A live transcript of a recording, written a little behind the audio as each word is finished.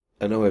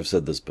I know I've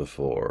said this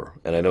before,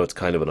 and I know it's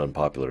kind of an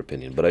unpopular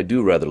opinion, but I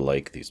do rather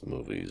like these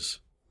movies.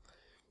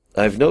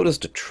 I've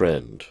noticed a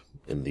trend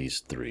in these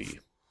three,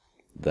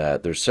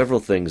 that there's several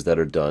things that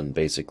are done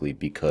basically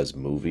because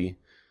movie,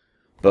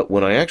 but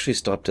when I actually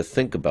stop to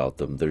think about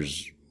them,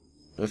 there's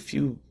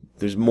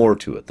more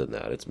to it than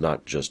that. It's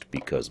not just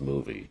because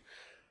movie.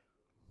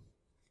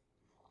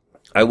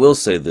 I will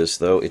say this,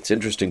 though. It's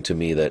interesting to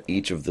me that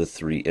each of the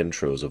three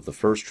intros of the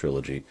first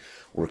trilogy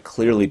were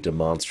clearly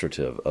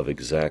demonstrative of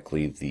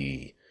exactly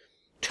the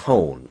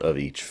tone of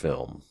each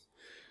film.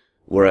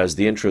 Whereas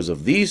the intros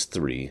of these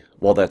three,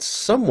 while that's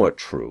somewhat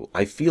true,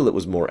 I feel it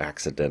was more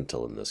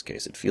accidental in this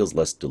case. It feels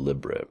less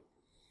deliberate.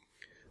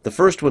 The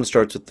first one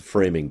starts with the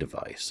framing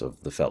device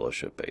of the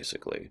Fellowship,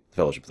 basically. The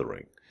Fellowship of the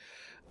Ring.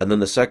 And then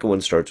the second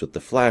one starts with the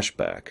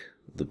flashback,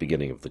 the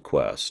beginning of the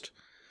quest.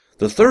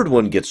 The third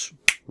one gets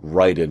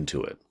right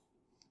into it.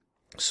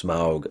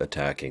 Smaug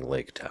attacking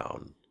Lake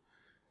Town.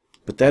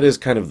 But that is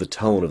kind of the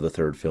tone of the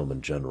third film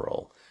in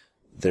general.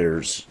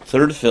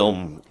 Third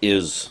film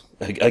is,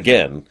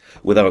 again,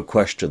 without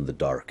question, the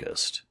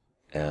darkest,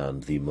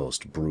 and the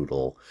most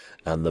brutal,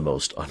 and the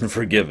most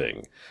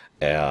unforgiving.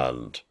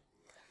 And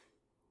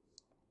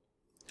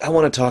I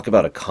want to talk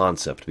about a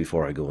concept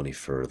before I go any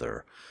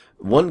further.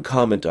 One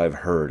comment I've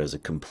heard as a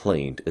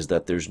complaint is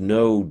that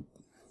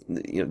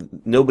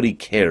nobody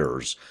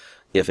cares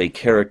if a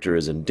character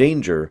is in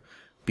danger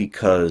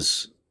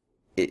because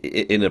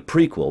in a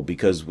prequel,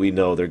 because we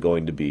know they're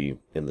going to be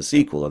in the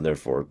sequel, and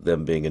therefore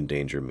them being in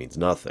danger means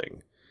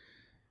nothing.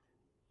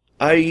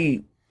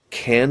 I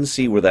can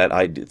see where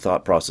that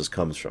thought process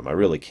comes from. I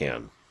really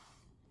can.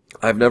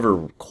 I've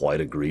never quite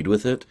agreed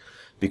with it,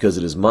 because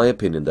it is my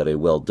opinion that a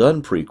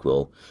well-done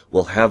prequel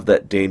will have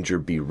that danger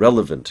be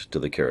relevant to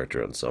the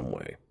character in some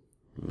way.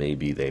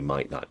 Maybe they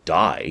might not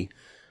die,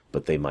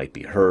 but they might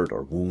be hurt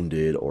or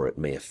wounded, or it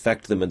may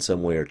affect them in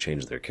some way or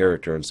change their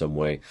character in some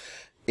way.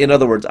 In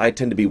other words, I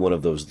tend to be one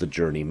of those the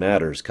journey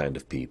matters kind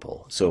of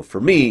people. So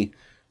for me,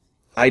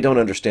 I don't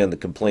understand the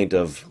complaint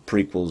of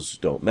prequels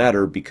don't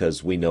matter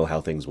because we know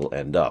how things will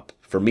end up.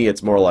 For me,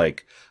 it's more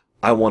like,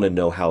 I want to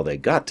know how they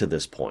got to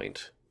this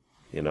point.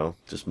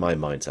 Just my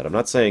mindset. I'm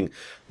not saying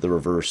the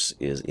reverse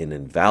is an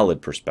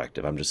invalid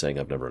perspective. I'm just saying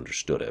I've never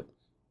understood it.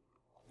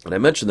 And I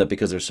mention that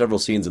because there's several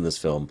scenes in this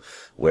film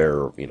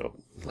where,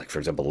 like for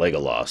example,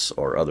 Legolas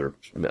or other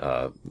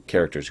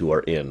characters who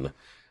are in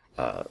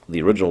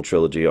the original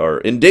trilogy are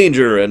in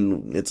danger,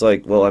 and it's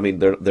like, well, I mean,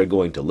 they're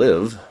going to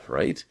live,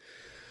 right?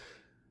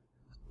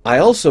 I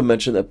also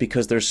mention that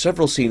because there's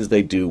several scenes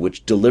they do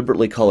which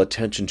deliberately call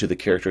attention to the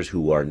characters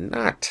who are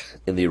not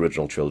in the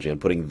original trilogy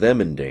and putting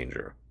them in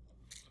danger.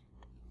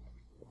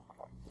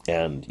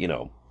 And,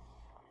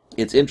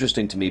 it's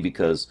interesting to me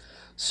because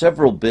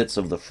several bits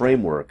of the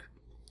framework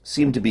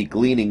seem to be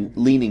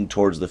leaning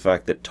towards the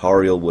fact that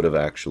Tariel would have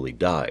actually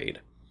died.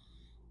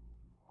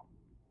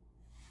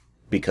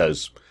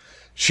 Because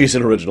she's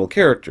an original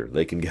character.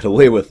 They can get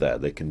away with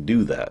that. They can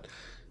do that.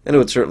 And it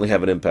would certainly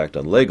have an impact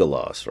on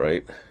Legolas,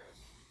 right?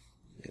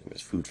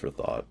 There's food for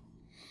thought.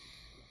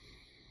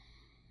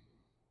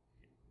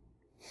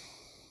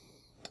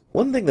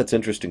 One thing that's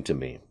interesting to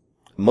me,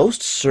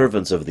 most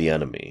servants of the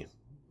enemy,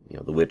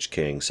 the Witch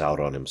King,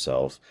 Sauron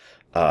himself,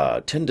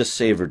 tend to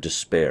savor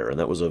despair, and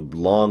that was a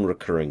long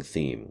recurring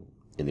theme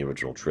in the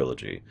original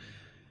trilogy.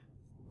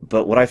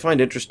 But what I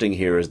find interesting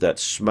here is that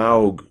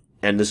Smaug,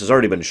 and this has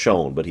already been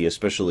shown, but he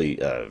especially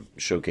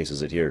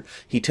showcases it here,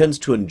 he tends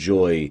to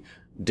enjoy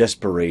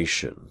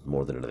desperation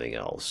more than anything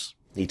else.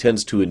 He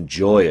tends to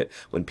enjoy it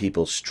when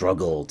people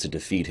struggle to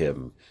defeat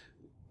him,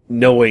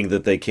 knowing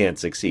that they can't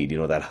succeed.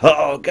 That,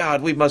 oh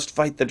God, we must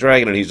fight the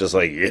dragon, and he's just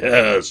like,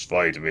 yes,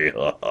 fight me.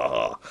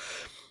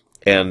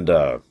 And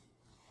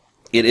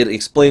it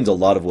explains a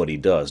lot of what he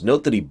does.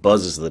 Note that he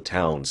buzzes the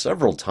town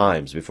several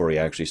times before he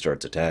actually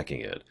starts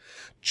attacking it,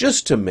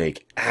 just to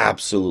make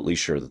absolutely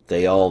sure that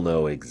they all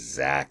know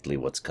exactly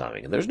what's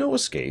coming. And there's no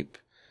escape.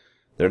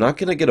 They're not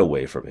going to get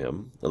away from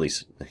him. At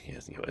least,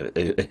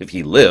 if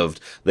he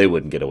lived, they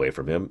wouldn't get away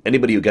from him.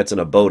 Anybody who gets in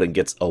a boat and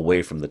gets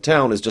away from the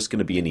town is just going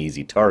to be an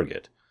easy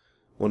target.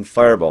 One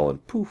fireball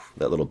and poof,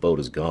 that little boat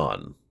is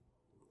gone.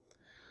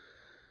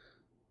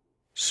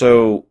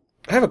 So,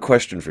 I have a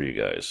question for you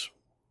guys.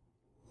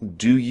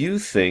 Do you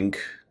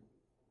think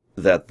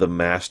that the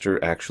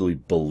Master actually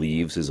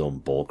believes his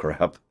own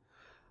bullcrap?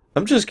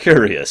 I'm just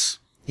curious.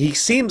 He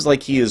seems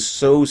like he is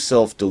so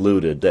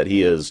self-deluded that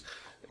he is,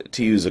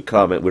 to use a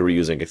comment we were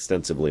using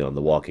extensively on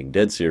the Walking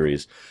Dead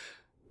series,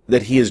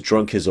 that he has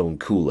drunk his own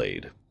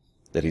Kool-Aid.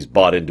 That he's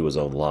bought into his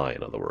own lie,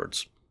 in other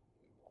words.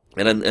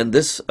 And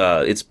this,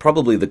 it's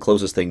probably the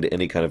closest thing to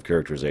any kind of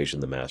characterization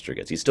the Master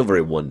gets. He's still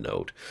very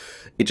one-note.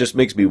 It just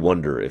makes me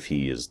wonder if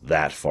he is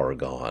that far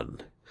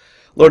gone.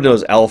 Lord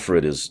knows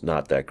Alfred is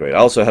not that great. I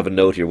also have a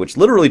note here which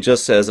literally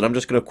just says, and I'm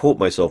just going to quote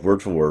myself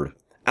word for word,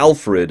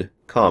 Alfred,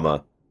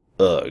 comma,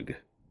 ugh.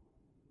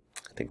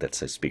 I think that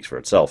speaks for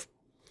itself.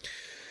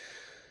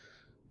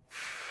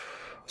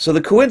 So the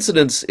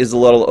coincidence is a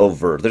little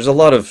overt. There's a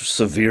lot of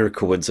severe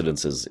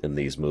coincidences in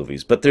these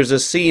movies, but there's a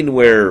scene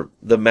where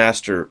the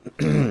Master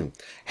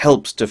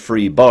helps to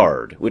free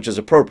Bard, which is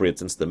appropriate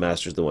since the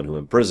Master's the one who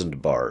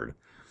imprisoned Bard.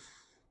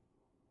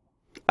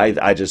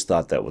 I just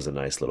thought that was a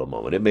nice little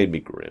moment. It made me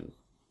grin.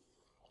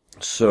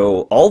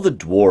 So all the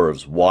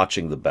dwarves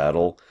watching the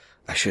battle,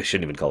 I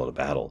shouldn't even call it a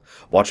battle,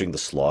 watching the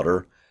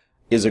slaughter,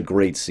 is a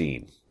great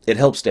scene. It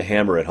helps to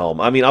hammer it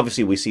home. I mean,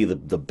 obviously we see the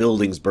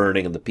buildings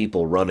burning and the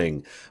people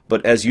running,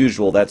 but as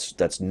usual,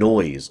 that's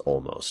noise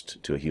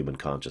almost to a human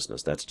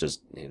consciousness. That's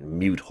just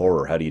mute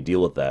horror. How do you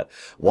deal with that?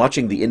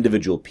 Watching the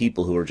individual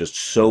people who are just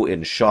so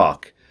in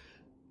shock,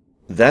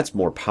 that's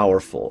more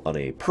powerful on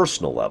a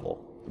personal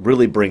level.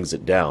 Really brings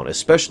it down,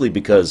 especially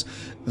because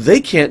they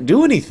can't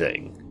do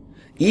anything.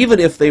 Even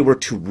if they were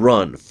to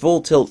run full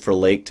tilt for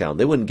Lake Town,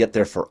 they wouldn't get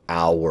there for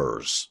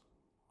hours.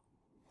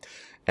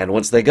 And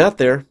once they got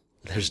there,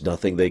 there's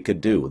nothing they could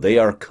do. They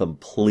are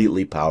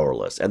completely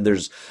powerless. And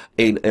there's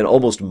an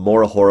almost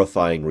more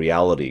horrifying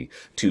reality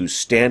to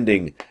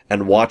standing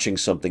and watching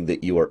something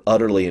that you are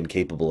utterly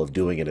incapable of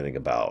doing anything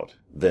about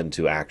than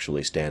to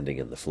actually standing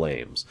in the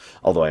flames.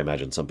 Although I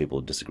imagine some people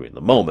would disagree in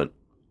the moment.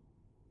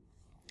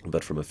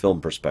 But from a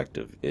film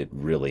perspective, it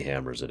really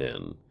hammers it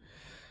in.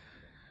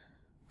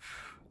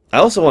 I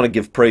also want to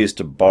give praise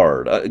to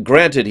Bard.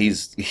 Granted,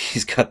 he's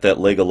got that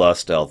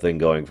Legolas-style thing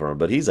going for him,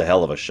 but he's a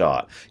hell of a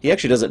shot. He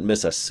actually doesn't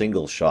miss a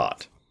single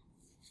shot.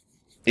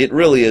 It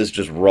really is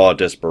just raw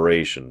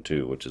desperation,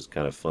 too, which is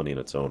kind of funny in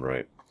its own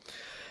right.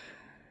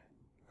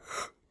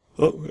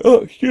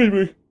 Excuse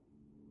me.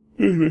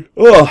 Excuse me.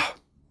 Oh!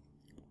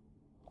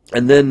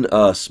 And then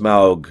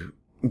Smaug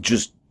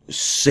just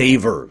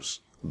savors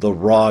the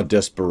raw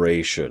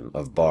desperation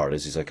of Bard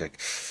as he's like,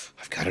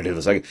 I've got to do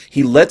this.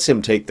 He lets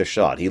him take the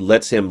shot. He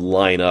lets him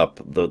line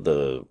up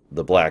the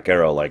black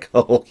arrow like,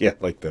 oh yeah,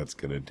 like that's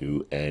going to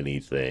do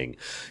anything.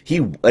 He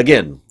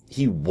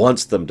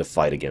wants them to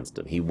fight against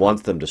him. He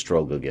wants them to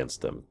struggle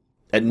against him.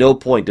 At no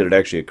point did it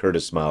actually occur to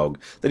Smaug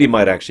that he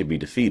might actually be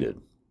defeated.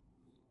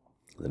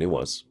 And then he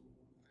was.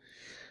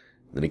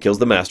 Then he kills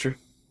the Master.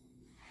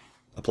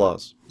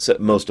 Applause. So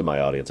most of my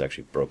audience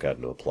actually broke out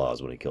into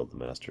applause when he killed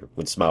the Master,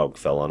 when Smaug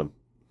fell on him.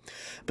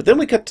 But then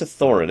we cut to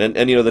Thorin, and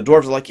the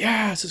dwarves are like,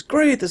 yeah, this is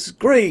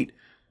great.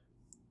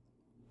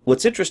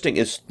 What's interesting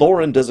is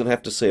Thorin doesn't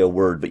have to say a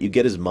word, but you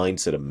get his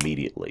mindset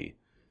immediately.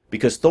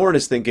 Because Thorin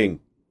is thinking,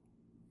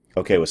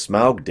 okay, with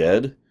Smaug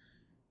dead,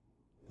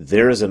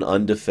 there is an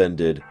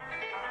undefended,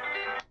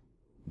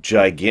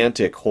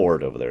 gigantic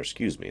horde over there.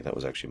 Excuse me, that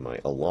was actually my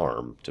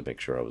alarm to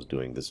make sure I was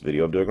doing this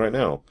video I'm doing right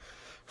now.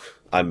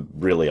 I'm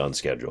really on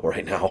schedule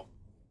right now.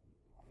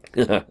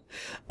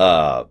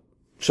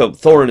 So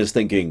Thorin is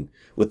thinking,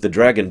 with the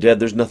dragon dead,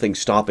 there's nothing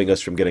stopping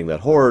us from getting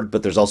that horde,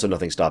 but there's also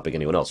nothing stopping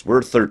anyone else.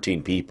 We're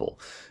 13 people.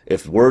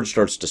 If word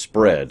starts to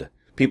spread,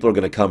 people are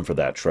going to come for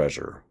that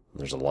treasure.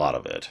 There's a lot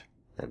of it.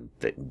 And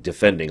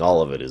defending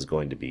all of it is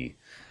going to be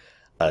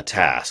a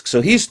task.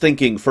 So he's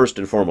thinking, first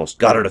and foremost,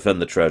 gotta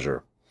defend the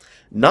treasure.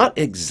 Not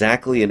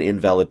exactly an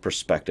invalid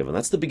perspective, and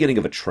that's the beginning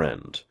of a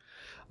trend.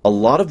 A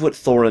lot of what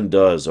Thorin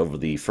does over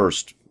the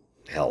first,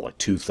 like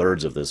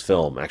 2/3 of this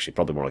film, actually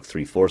probably more like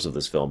 3/4 of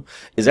this film,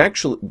 is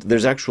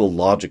there's actual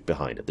logic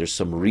behind it. There's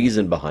some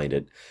reason behind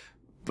it,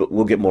 but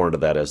we'll get more into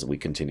that as we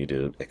continue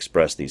to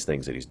express these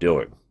things that he's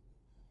doing.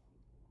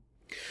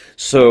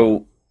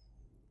 So,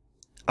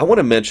 I want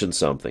to mention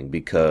something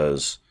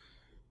because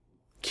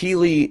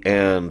Keely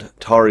and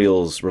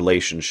Tariel's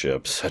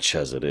relationship, such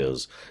as it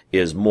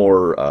is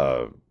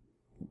more,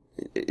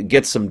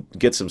 get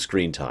some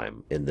screen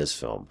time in this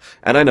film.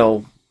 And I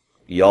know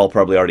y'all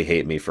probably already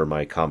hate me for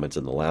my comments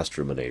in the last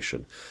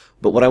Rumination,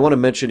 but what I want to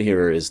mention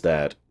here is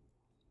that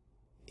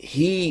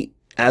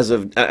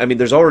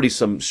there's already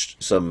some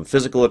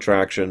physical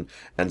attraction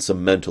and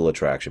some mental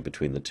attraction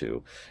between the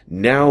two.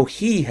 Now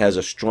he has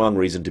a strong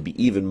reason to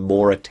be even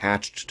more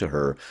attached to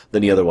her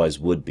than he otherwise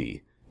would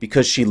be,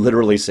 because she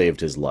literally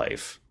saved his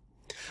life.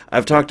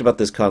 I've talked about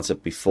this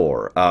concept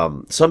before.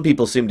 Some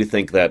people seem to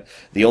think that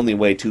the only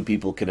way two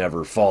people can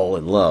ever fall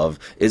in love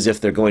is if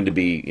they're going to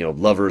be,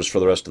 lovers for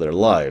the rest of their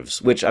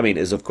lives, which,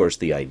 is of course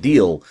the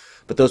ideal,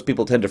 but those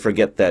people tend to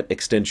forget that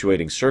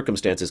extenuating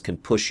circumstances can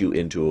push you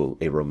into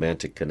a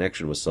romantic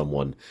connection with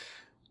someone,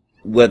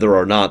 whether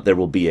or not there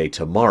will be a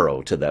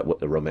tomorrow to that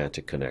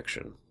romantic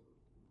connection.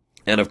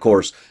 And of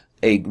course,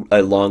 a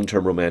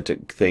long-term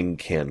romantic thing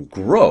can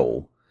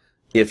grow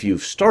if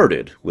you've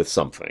started with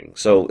something.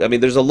 So,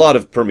 there's a lot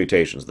of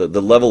permutations. The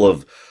level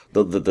of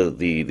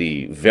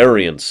the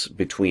variance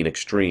between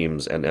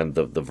extremes and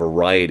the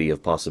variety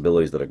of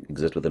possibilities that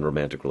exist within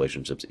romantic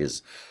relationships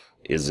is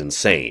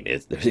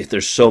insane.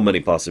 There's so many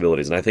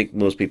possibilities, and I think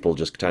most people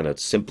just kind of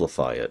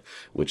simplify it,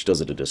 which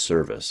does it a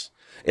disservice.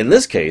 In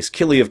this case,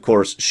 Killy, of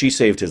course, she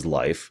saved his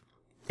life,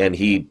 and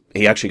he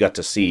actually got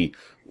to see,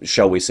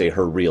 shall we say,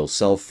 her real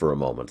self for a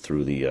moment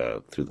through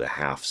the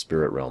half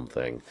spirit realm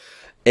thing.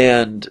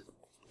 And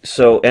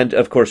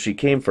of course she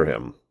came for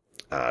him.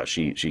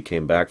 She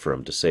came back for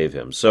him to save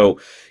him. So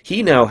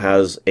he now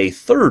has a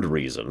third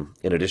reason,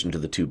 in addition to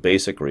the two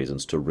basic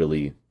reasons, to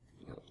really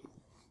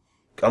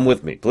come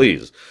with me,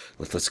 please.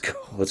 Let's go.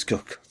 Let's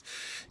go.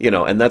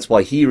 And that's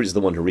why he is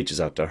the one who reaches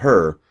out to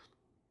her.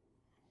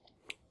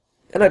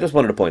 And I just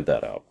wanted to point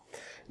that out.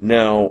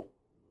 Now,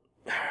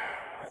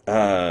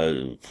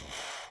 hang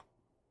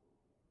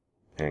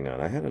on.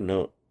 I had a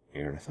note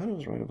here, and I thought it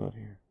was right about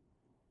here.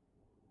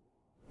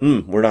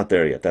 We're not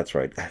there yet. That's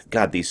right.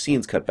 God, these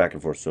scenes cut back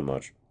and forth so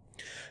much.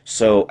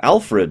 So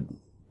Alfred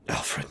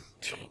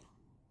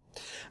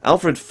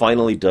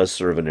finally does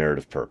serve a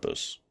narrative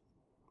purpose.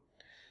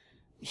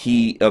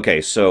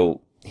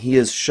 So he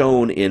is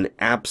shown in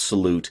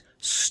absolute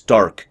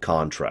stark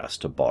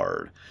contrast to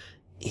Bard.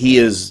 He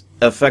is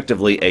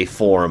effectively a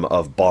form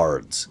of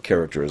Bard's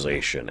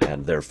characterization,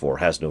 and therefore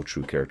has no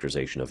true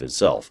characterization of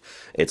himself.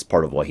 It's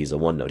part of why he's a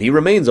one-note. He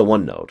remains a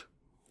one-note.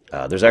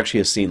 There's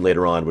actually a scene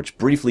later on which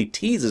briefly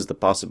teases the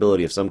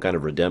possibility of some kind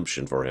of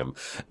redemption for him.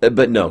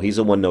 But no, he's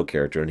a one-note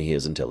character, and he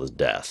is until his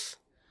death.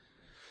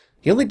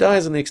 He only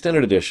dies in the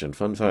extended edition,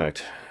 fun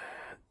fact.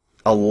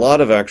 A lot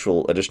of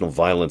actual additional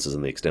violence is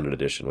in the extended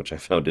edition, which I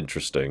found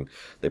interesting.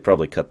 They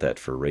probably cut that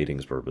for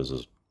ratings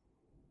purposes.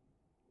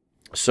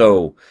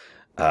 So,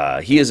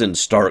 he is in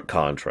stark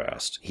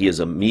contrast. He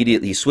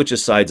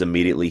switches sides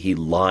immediately. He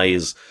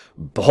lies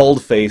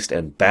bald-faced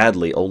and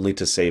badly only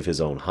to save his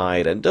own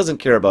hide and doesn't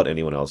care about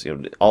anyone else.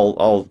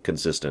 All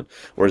consistent.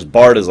 Whereas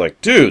Bard is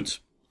like, dudes.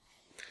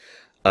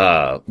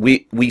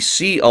 We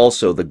see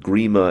also the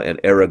Grima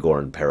and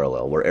Aragorn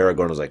parallel, where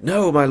Aragorn is like,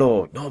 no, my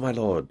lord,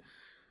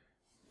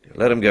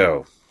 let him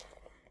go.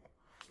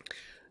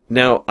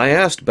 Now, I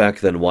asked back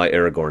then why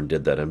Aragorn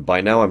did that, and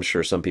by now I'm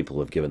sure some people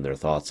have given their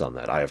thoughts on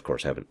that. I, of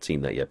course, haven't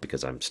seen that yet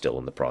because I'm still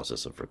in the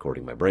process of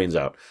recording my brains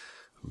out.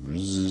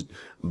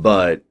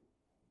 But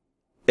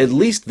at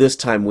least this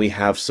time we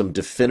have some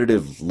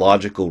definitive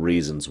logical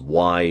reasons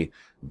why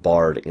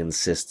Bard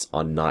insists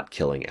on not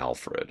killing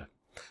Alfred.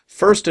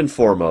 First and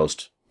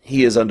foremost,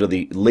 he is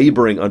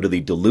laboring under the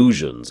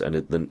delusions,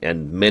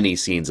 and many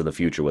scenes in the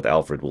future with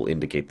Alfred will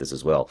indicate this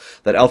as well,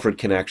 that Alfred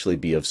can actually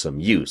be of some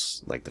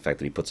use, like the fact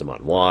that he puts him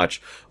on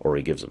watch, or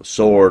he gives him a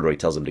sword, or he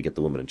tells him to get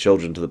the women and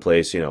children to the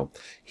place.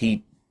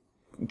 He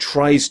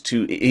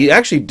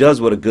actually does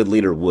what a good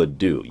leader would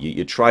do.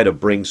 You try to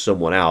bring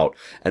someone out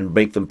and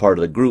make them part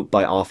of the group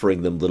by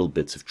offering them little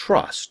bits of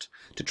trust,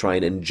 to try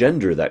and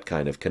engender that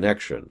kind of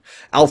connection.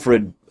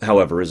 Alfred,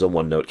 however, is a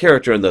one-note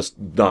character, and thus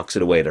knocks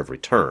it away at every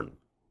turn.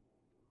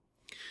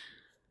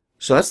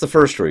 So that's the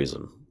first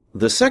reason.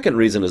 The second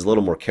reason is a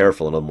little more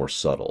careful and a little more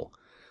subtle.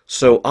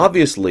 So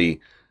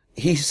obviously,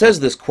 he says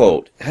this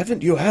quote,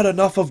 "Haven't you had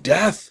enough of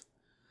death?"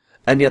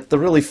 And yet the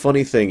really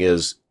funny thing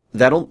is,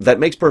 that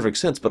makes perfect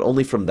sense, but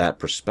only from that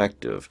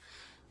perspective.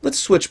 Let's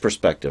switch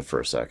perspective for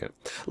a second.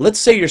 Let's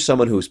say you're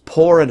someone who's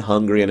poor and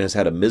hungry and has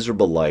had a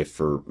miserable life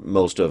for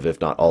most of, if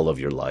not all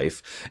of your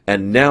life,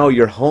 and now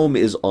your home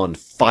is on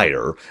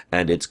fire,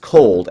 and it's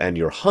cold, and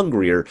you're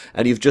hungrier,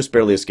 and you've just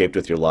barely escaped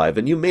with your life,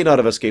 and you may not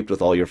have escaped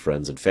with all your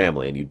friends and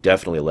family, and you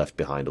definitely left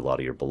behind a lot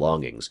of your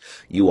belongings.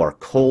 You are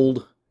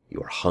cold, you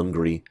are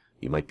hungry,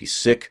 you might be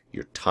sick,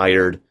 you're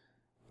tired,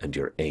 and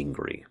you're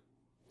angry.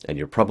 And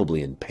you're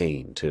probably in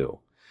pain,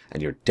 too.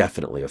 And you're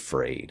definitely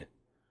afraid.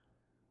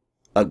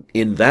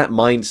 In that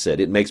mindset,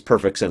 it makes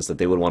perfect sense that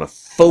they would want to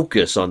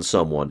focus on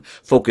someone,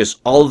 focus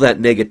all of that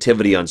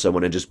negativity on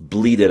someone, and just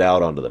bleed it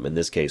out onto them. In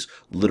this case,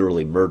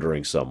 literally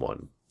murdering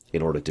someone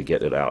in order to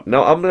get it out.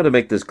 Now, I'm going to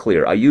make this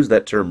clear. I use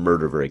that term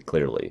murder very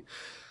clearly.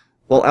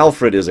 While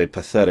Alfred is a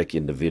pathetic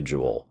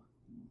individual,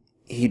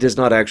 he does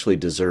not actually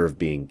deserve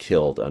being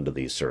killed under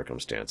these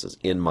circumstances,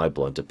 in my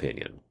blunt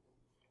opinion.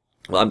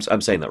 Well,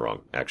 I'm saying that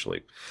wrong,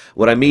 actually.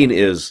 What I mean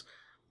is,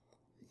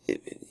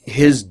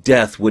 his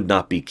death would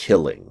not be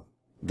killing.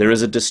 There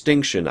is a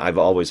distinction I've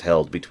always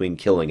held between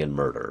killing and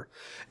murder.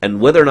 And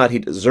whether or not he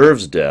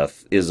deserves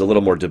death is a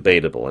little more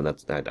debatable, and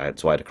that's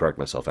why I had to correct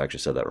myself. I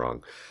actually said that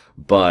wrong.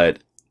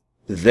 But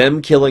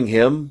them killing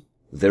him,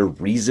 their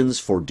reasons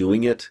for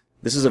doing it,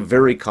 this is a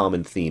very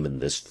common theme in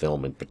this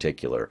film in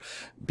particular,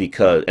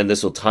 and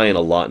this will tie in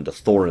a lot into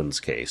Thorin's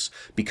case,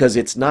 because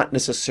it's not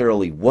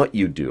necessarily what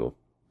you do.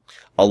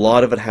 A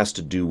lot of it has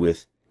to do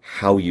with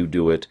how you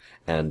do it,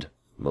 and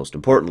most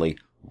importantly,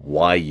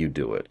 why you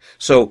do it.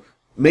 So,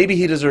 maybe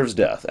he deserves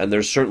death, and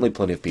there's certainly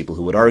plenty of people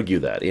who would argue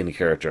that, in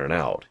character and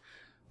out.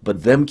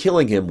 But them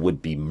killing him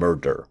would be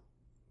murder.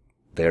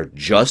 They're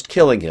just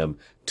killing him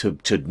to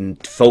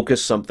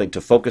focus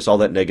all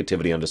that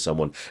negativity onto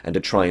someone, and to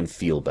try and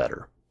feel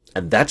better.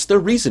 And that's their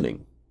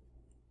reasoning.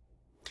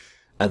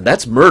 And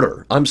that's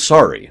murder. I'm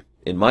sorry.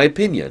 In my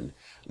opinion,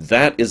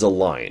 that is a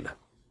line.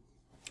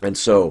 And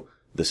so,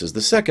 this is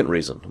the second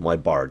reason why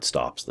Bard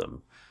stops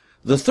them.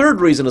 The third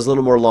reason is a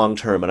little more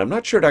long-term, and I'm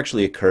not sure it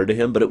actually occurred to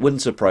him, but it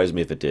wouldn't surprise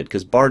me if it did,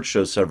 because Bard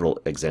shows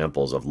several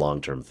examples of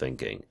long-term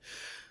thinking.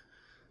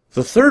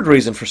 The third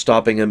reason for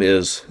stopping him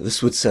is,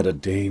 this would set a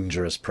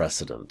dangerous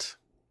precedent.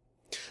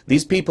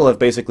 These people have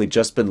basically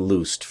just been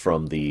loosed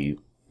from the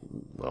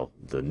well,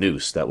 the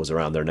noose that was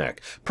around their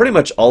neck. Pretty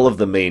much all of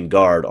the main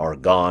guard are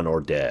gone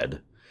or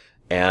dead.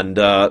 And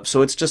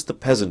so it's just the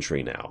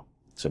peasantry now.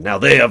 So now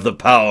they have the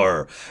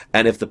power.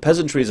 And if the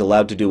peasantry is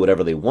allowed to do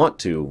whatever they want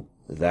to,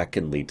 that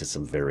can lead to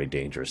some very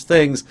dangerous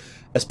things,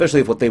 especially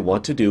if what they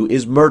want to do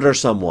is murder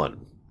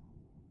someone.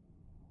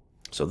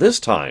 So this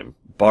time,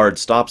 Bard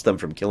stops them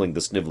from killing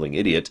the sniveling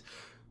idiot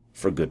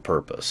for good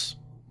purpose.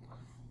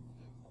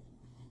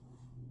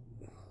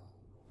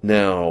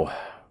 Now,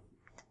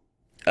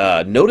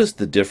 notice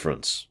the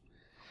difference.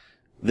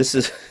 This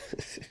is...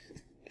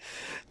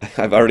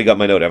 I've already got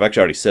my note. I've actually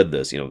already said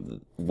this.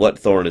 What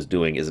Thorin is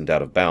doing isn't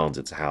out of bounds.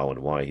 It's how and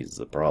why he's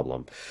the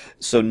problem.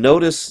 So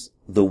notice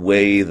the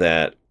way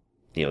that,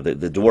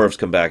 the dwarves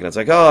come back and it's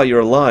like, oh,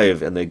 you're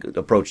alive. And they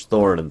approach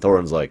Thorin and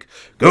Thorin's like,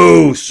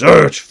 go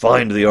search,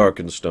 find the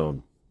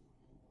Arkenstone.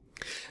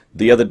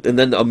 And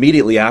then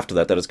immediately after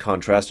that is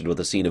contrasted with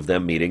a scene of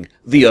them meeting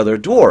the other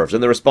dwarves.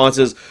 And the response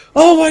is,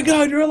 oh my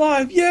God, you're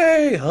alive.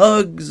 Yay.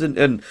 Hugs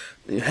and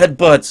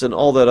headbutts and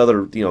all that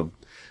other,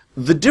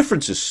 The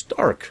difference is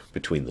stark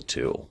between the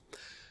two.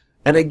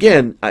 And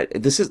again,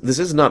 this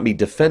is not me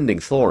defending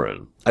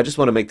Thorin. I just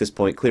want to make this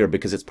point clear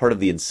because it's part of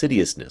the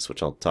insidiousness,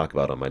 which I'll talk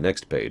about on my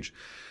next page.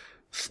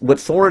 What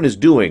Thorin is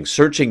doing,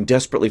 searching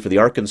desperately for the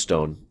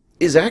Arkenstone,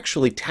 is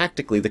actually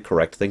tactically the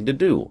correct thing to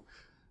do.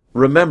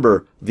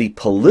 Remember, the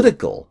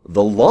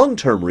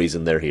long-term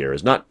reason they're here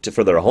is not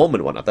for their home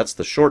and whatnot. That's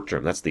the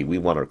short-term. That's we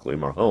want to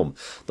claim our home.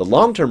 The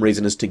long-term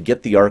reason is to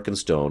get the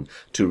Arkenstone,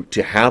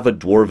 to have a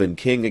dwarven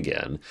king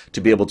again, to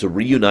be able to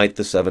reunite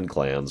the 7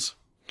 clans,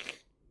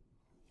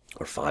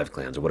 or 5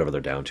 clans, or whatever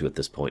they're down to at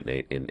this point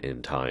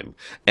in time,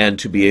 and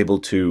to be able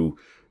to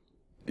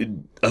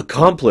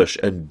accomplish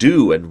and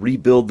do and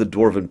rebuild the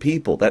dwarven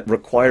people. That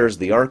requires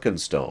the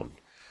Arkenstone.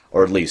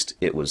 Or at least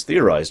it was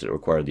theorized it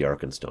required the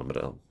Arkenstone, but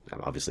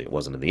obviously it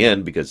wasn't in the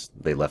end because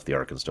they left the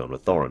Arkenstone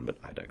with Thorin, but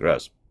I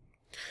digress.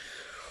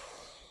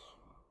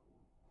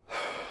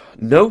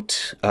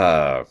 Note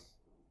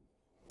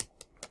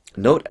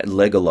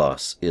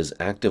Legolas is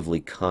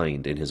actively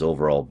kind in his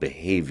overall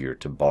behavior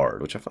to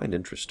Bard, which I find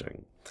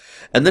interesting.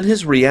 And then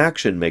his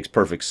reaction makes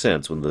perfect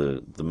sense when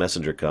the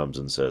messenger comes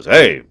and says,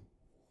 hey,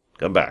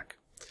 come back.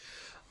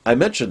 I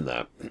mentioned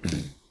that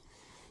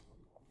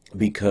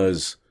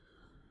because...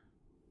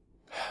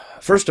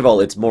 First of all,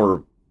 it's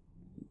more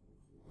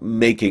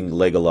making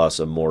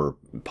Legolas a more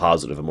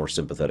positive, a more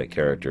sympathetic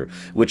character,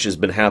 which has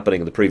been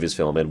happening in the previous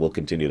film and will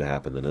continue to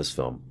happen in this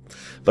film.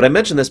 But I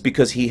mention this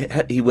because he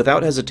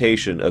without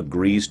hesitation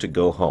agrees to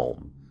go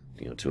home,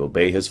 to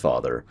obey his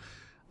father,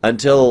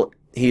 until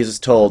he is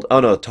told,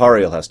 oh no,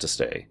 Tauriel has to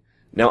stay.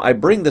 Now, I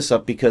bring this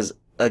up because,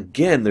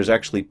 again, there's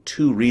actually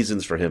 2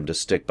 reasons for him to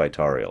stick by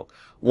Tauriel.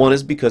 One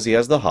is because he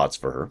has the hots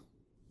for her.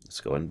 Let's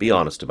go and be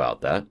honest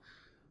about that.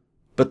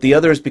 But the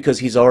other is because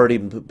he's already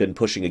been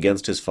pushing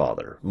against his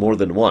father more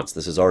than once.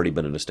 This has already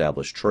been an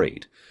established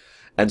trait.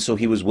 And so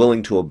he was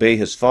willing to obey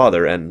his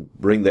father and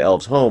bring the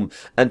elves home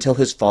until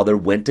his father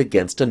went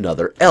against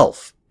another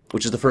elf,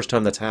 which is the first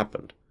time that's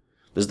happened.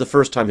 This is the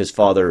first time his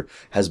father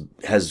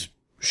has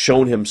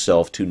shown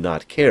himself to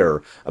not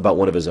care about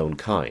one of his own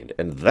kind.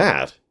 And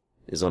that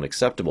is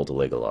unacceptable to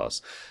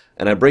Legolas.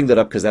 And I bring that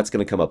up because that's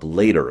going to come up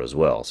later as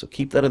well. So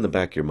keep that in the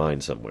back of your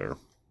mind somewhere.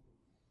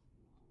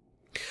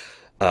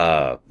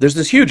 There's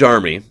this huge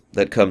army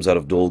that comes out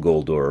of Dol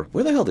Guldur.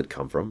 Where the hell did it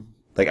come from?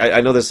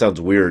 I know this sounds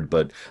weird,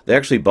 but they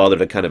actually bothered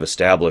to kind of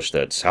establish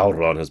that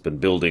Sauron has been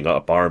building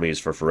up armies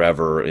for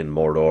forever in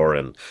Mordor,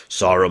 and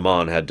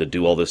Saruman had to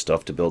do all this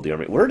stuff to build the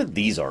army. Where did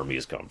these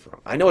armies come from?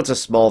 I know it's a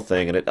small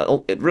thing, and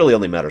it really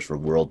only matters for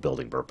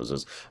world-building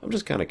purposes. I'm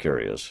just kind of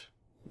curious.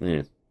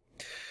 Yeah.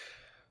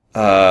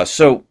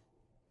 So...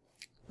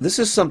 This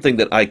is something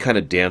that I kind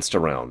of danced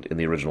around in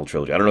the original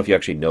trilogy. I don't know if you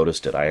actually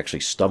noticed it. I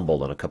actually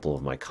stumbled on a couple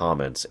of my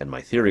comments and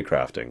my theory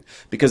crafting.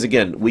 Because,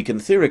 again, we can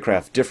theory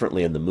craft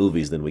differently in the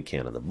movies than we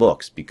can in the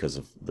books because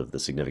of the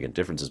significant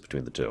differences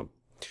between the two.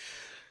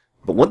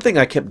 But one thing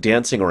I kept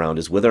dancing around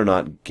is whether or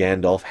not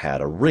Gandalf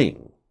had a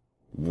ring.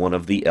 One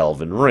of the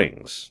elven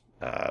rings.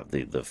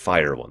 The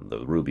fire one,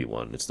 the ruby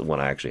one. It's the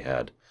one I actually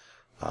had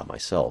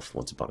myself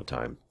once upon a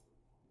time.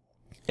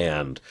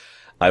 And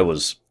I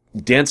was...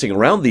 dancing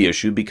around the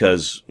issue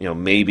because,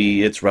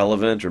 maybe it's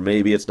relevant or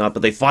maybe it's not,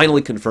 but they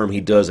finally confirm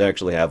he does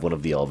actually have one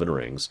of the elven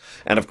rings.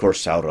 And of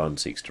course Sauron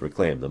seeks to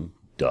reclaim them.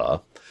 Duh.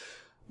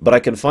 But I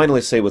can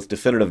finally say with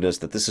definitiveness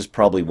that this is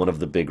probably one of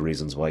the big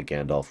reasons why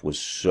Gandalf was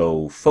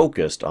so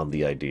focused on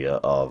the idea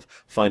of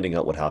finding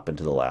out what happened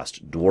to the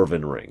last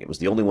dwarven ring. It was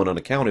the only one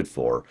unaccounted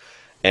for,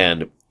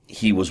 and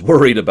he was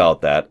worried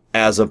about that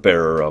as a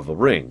bearer of a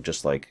ring,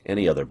 just like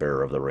any other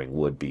bearer of the ring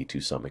would be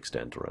to some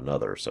extent or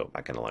another. So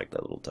I kind of like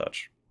that little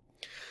touch.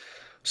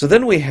 So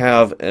then we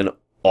have an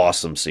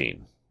awesome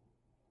scene.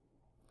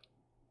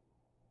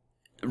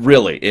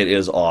 Really, it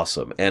is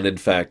awesome. And in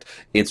fact,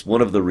 it's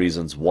one of the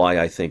reasons why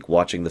I think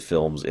watching the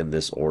films in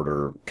this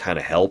order kind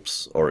of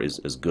helps or is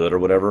good or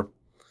whatever.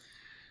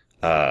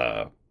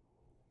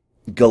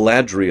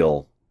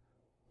 Galadriel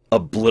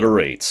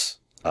obliterates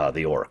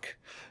the orc.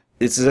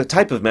 this is a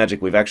type of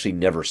magic we've actually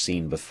never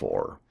seen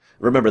before.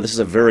 Remember, this is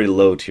a very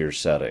low-tier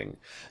setting.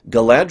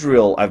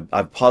 Galadriel,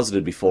 I've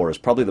posited before, is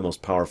probably the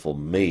most powerful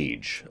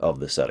mage of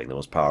the setting, the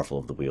most powerful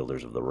of the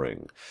wielders of the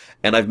ring.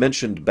 And I've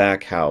mentioned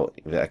back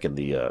in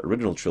the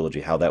original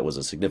trilogy, how that was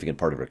a significant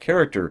part of her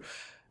character,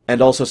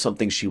 and also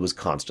something she was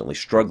constantly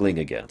struggling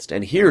against.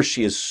 And here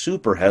she is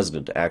super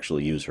hesitant to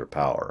actually use her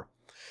power.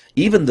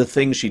 Even the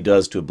thing she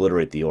does to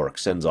obliterate the orc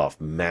sends off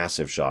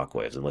massive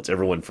shockwaves and lets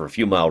everyone for a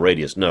few mile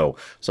radius know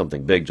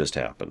something big just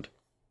happened.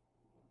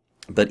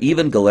 But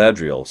even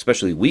Galadriel,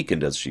 especially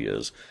weakened as she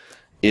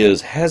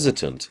is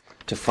hesitant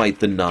to fight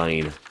the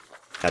 9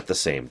 at the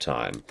same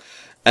time.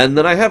 And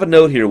then I have a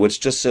note here which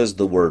just says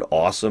the word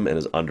awesome and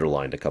is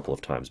underlined a couple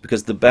of times,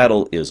 because the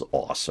battle is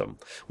awesome.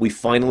 We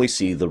finally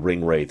see the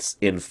ring wraiths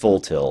in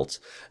full tilt,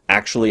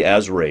 actually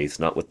as wraiths,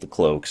 not with the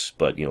cloaks,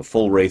 but,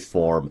 full wraith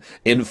form,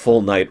 in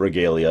full knight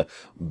regalia,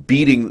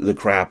 beating the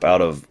crap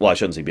out of, well, I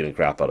shouldn't say beating the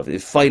crap out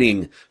of,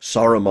 fighting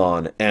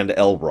Saruman and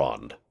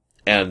Elrond.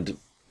 And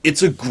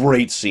it's a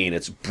great scene.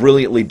 It's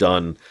brilliantly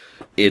done.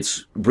 It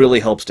really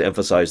helps to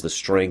emphasize the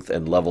strength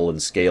and level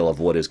and scale of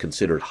what is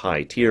considered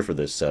high tier for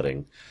this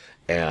setting.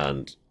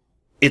 And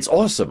it's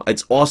awesome.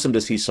 It's awesome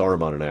to see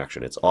Saruman in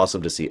action. It's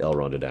awesome to see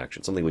Elrond in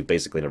action, something we've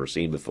basically never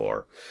seen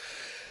before.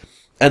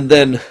 And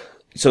then,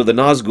 so the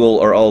Nazgul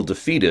are all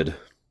defeated.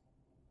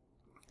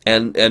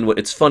 And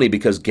it's funny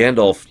because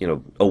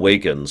Gandalf,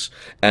 awakens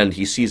and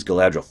he sees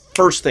Galadriel.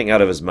 First thing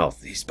out of his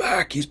mouth, he's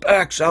back,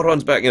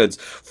 Sauron's back. It's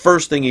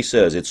first thing he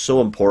says. It's so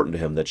important to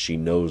him that she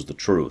knows the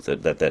truth,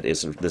 that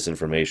this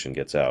information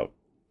gets out.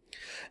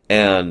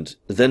 And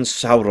then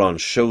Sauron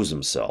shows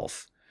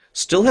himself.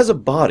 Still has a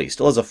body,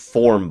 still has a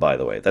form, by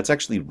the way. That's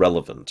actually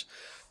relevant.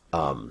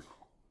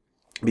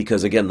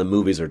 Because, again, the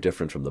movies are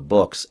different from the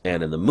books,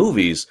 and in the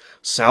movies,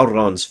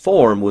 Sauron's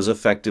form was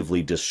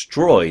effectively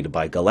destroyed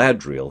by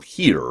Galadriel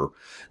here,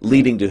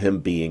 leading to him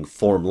being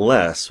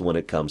formless when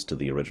it comes to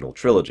the original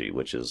trilogy,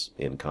 which is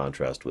in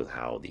contrast with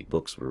how the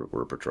books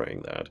were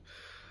portraying that.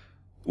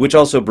 Which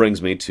also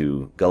brings me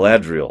to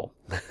Galadriel.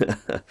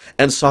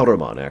 And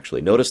Saruman,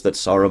 actually. Notice that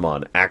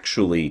Saruman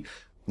actually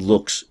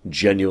looks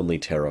genuinely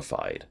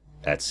terrified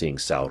at seeing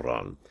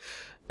Sauron.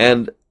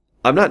 And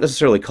I'm not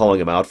necessarily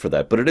calling him out for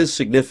that, but it is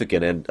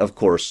significant and, of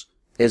course,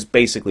 is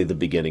basically the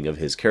beginning of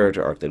his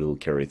character arc that he will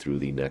carry through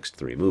the next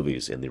 3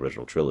 movies in the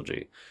original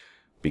trilogy,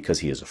 because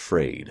he is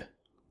afraid.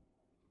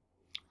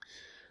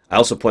 I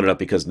also pointed out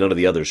because none of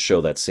the others show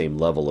that same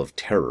level of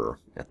terror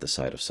at the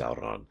sight of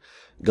Sauron.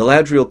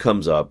 Galadriel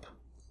comes up,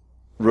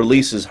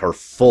 releases her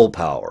full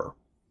power,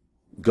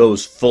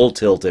 goes full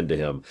tilt into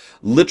him,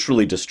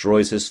 literally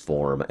destroys his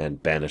form,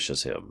 and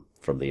banishes him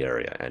from the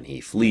area, and he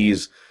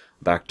flees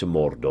back to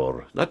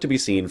Mordor, not to be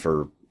seen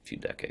for a few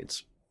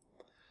decades.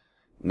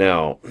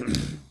 Now,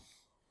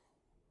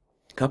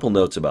 a couple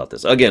notes about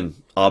this. Again,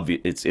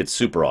 it's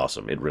super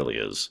awesome. It really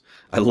is.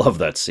 I love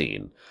that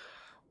scene.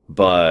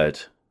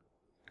 But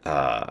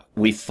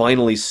we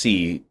finally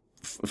see,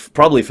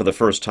 probably for the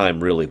first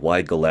time really,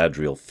 why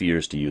Galadriel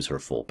fears to use her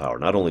full power.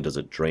 Not only does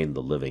it drain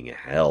the living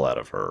hell out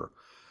of her,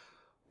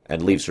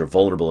 and leaves her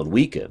vulnerable and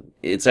weakened,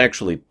 it's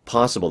actually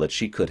possible that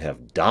she could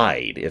have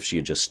died if she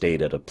had just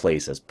stayed at a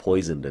place as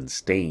poisoned and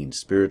stained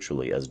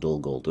spiritually as Dol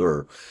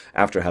Guldur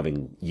after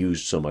having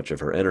used so much of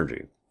her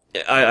energy.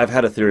 I've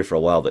had a theory for a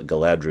while that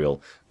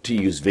Galadriel, to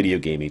use video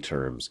gamey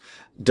terms,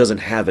 doesn't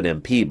have an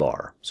MP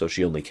bar, so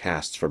she only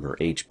casts from her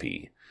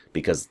HP,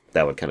 because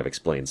that would kind of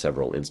explain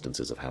several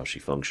instances of how she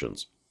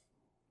functions.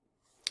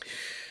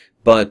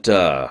 But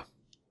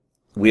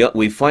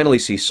we finally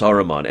see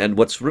Saruman, and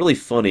what's really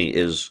funny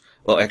is,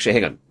 well, actually,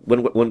 hang on.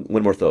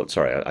 One more thought.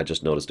 Sorry, I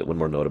just noticed it. One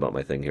more note about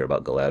my thing here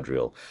about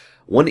Galadriel.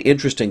 One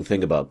interesting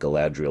thing about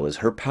Galadriel is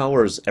her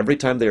powers, every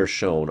time they are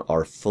shown,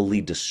 are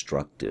fully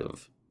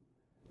destructive.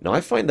 Now,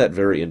 I find that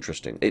very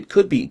interesting. It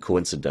could be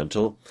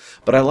coincidental,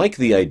 but I like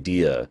the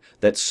idea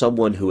that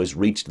someone who has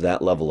reached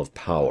that level of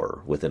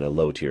power within a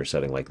low-tier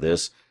setting like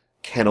this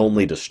can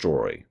only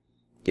destroy.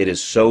 It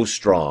is so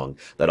strong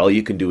that all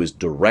you can do is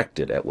direct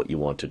it at what you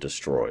want to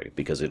destroy,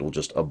 because it will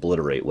just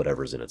obliterate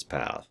whatever's in its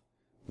path.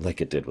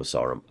 Like it did with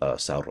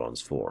Sauron's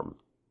form.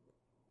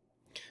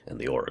 And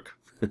the orc.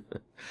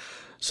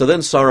 So then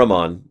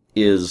Saruman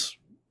is,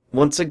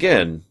 once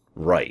again,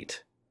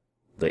 right.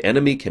 The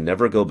enemy can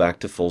never go back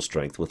to full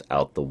strength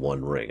without the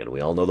One Ring, and we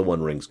all know the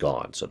One Ring's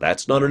gone, so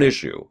that's not an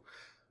issue.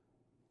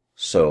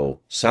 So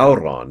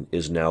Sauron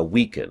is now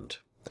weakened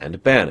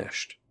and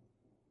banished.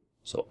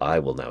 So I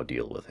will now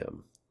deal with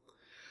him.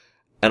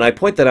 And I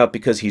point that out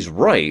because he's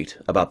right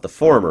about the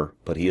former,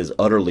 but he is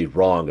utterly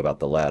wrong about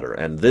the latter.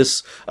 And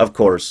this, of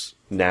course,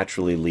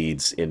 naturally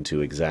leads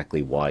into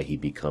exactly why he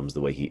becomes the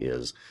way he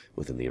is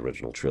within the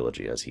original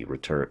trilogy as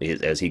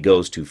he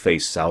goes to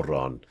face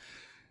Sauron.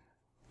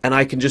 And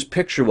I can just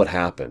picture what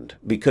happened,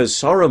 because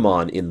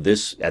Saruman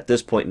at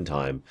this point in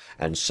time,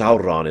 and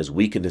Sauron as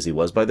weakened as he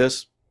was by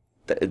this,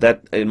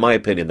 that in my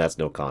opinion, that's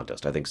no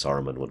contest. I think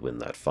Saruman would win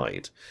that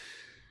fight.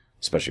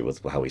 Especially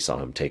with how we saw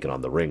him taking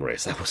on the ring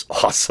race. That was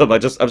awesome.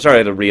 I'm sorry I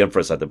had to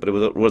re-emphasize that, but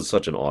it was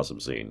such an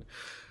awesome scene.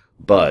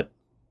 But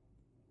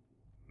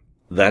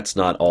that's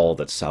not all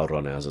that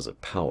Sauron has as a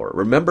power.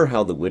 Remember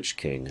how the Witch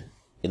King,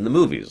 in the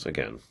movies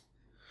again,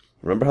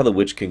 remember how the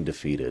Witch King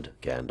defeated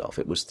Gandalf?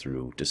 It was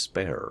through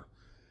despair.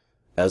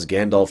 As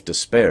Gandalf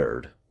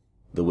despaired,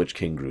 the Witch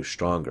King grew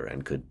stronger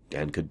and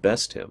could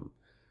best him.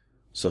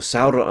 So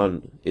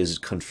Sauron is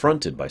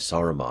confronted by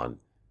Saruman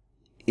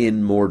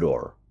in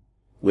Mordor,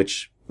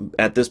 which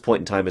at this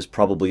point in time is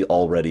probably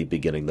already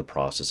beginning the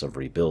process of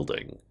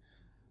rebuilding.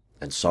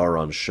 And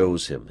Sauron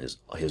shows him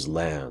his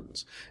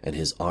lands and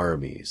his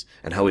armies,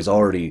 and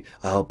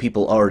how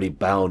people already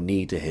bow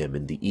knee to him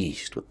in the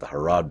east with the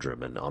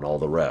Haradrim and on all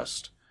the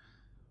rest.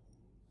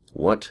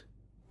 What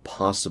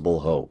possible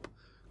hope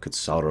could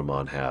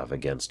Saruman have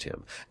against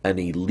him? And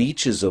he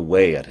leeches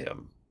away at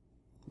him,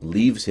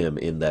 leaves him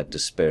in that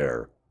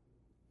despair,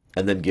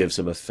 and then gives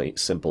him a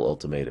simple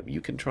ultimatum. You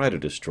can try to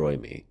destroy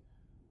me,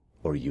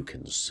 or you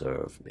can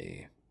serve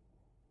me.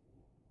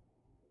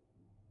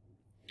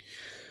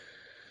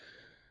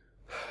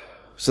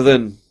 So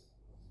then,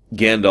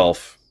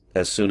 Gandalf,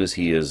 as soon as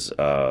he is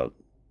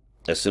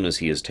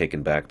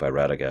taken back by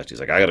Radagast,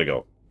 he's like, I gotta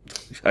go.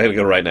 I gotta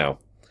go right now.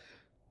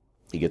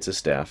 He gets his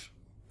staff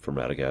from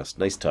Radagast.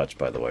 Nice touch,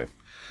 by the way.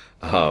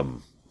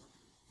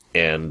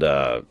 And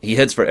he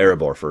heads for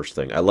Erebor first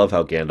thing. I love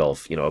how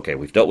Gandalf, okay,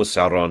 we've dealt with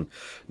Sauron.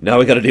 Now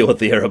we gotta deal with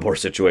the Erebor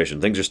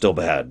situation. Things are still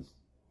bad.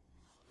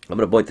 I'm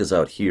gonna point this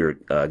out here.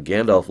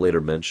 Gandalf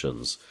later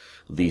mentions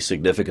the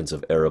significance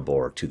of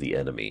Erebor to the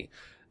enemy.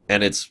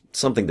 And it's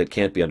something that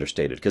can't be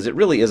understated, because it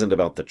really isn't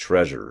about the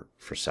treasure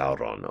for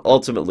Sauron.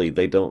 Ultimately,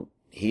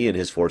 he and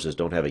his forces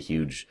don't have a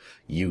huge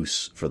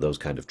use for those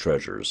kind of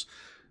treasures.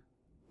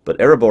 But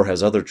Erebor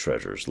has other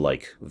treasures,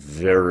 like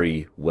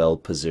very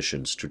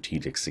well-positioned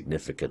strategic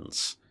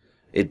significance.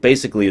 It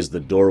basically is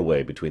the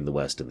doorway between the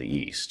west and the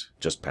east,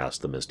 just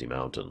past the Misty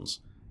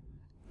Mountains.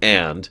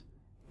 And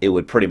it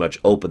would pretty much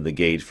open the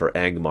gate for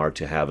Angmar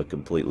to have a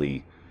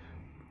completely...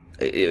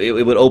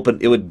 It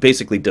would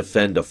basically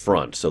defend a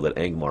front so that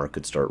Angmar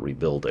could start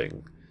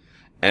rebuilding.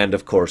 And,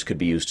 of course, could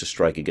be used to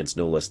strike against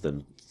no less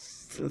than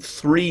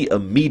 3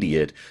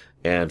 immediate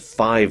and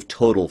 5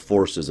 total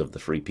forces of the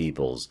Free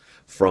Peoples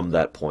from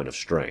that point of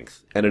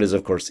strength. And it is,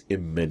 of course,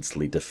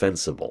 immensely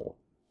defensible.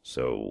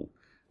 So,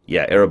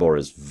 yeah, Erebor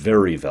is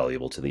very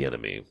valuable to the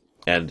enemy.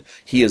 And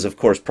he is, of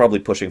course, probably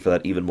pushing for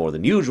that even more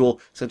than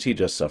usual, since he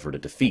just suffered a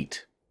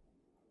defeat.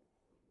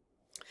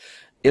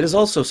 It is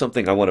also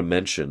something I want to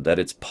mention, that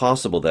it's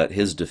possible that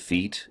his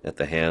defeat at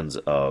the hands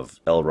of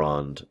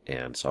Elrond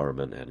and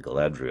Saruman and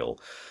Galadriel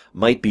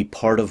might be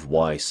part of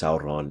why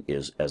Sauron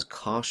is as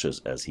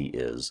cautious as he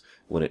is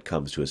when it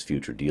comes to his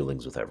future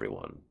dealings with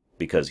everyone,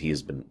 because he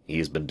has been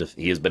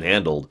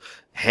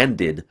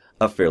handed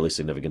a fairly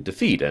significant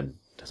defeat and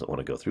doesn't want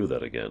to go through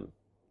that again.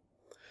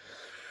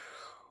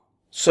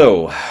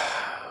 So,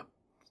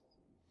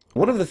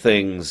 one of the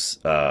things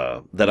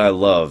that I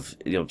love,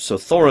 so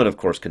Thorin, of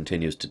course,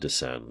 continues to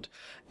descend,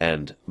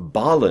 and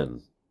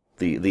Balin,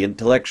 the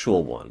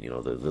intellectual one,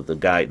 the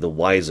guy, the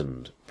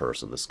wizened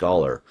person, the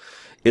scholar,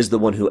 is the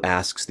one who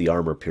asks the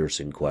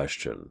armor-piercing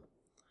question.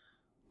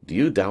 Do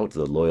you doubt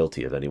the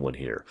loyalty of anyone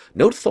here?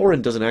 Note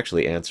Thorin doesn't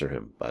actually answer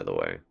him, by the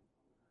way.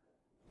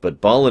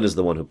 But Balin is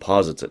the one who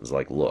posits it and is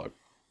like, look.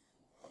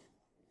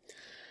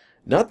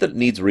 Not that it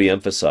needs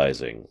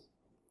re-emphasizing,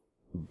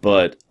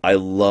 but I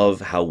love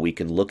how we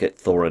can look at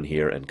Thorin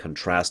here and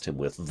contrast him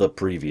with the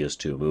previous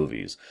 2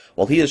 movies.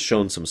 While he has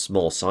shown some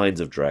small signs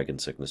of dragon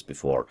sickness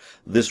before,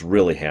 this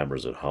really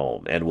hammers it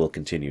home, and will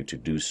continue to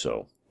do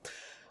so.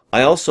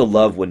 I also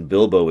love when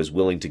Bilbo is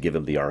willing to give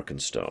him the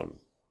Arkenstone.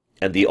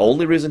 And the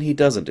only reason he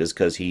doesn't is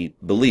because he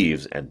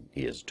believes, and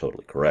he is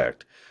totally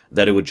correct,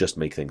 that it would just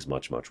make things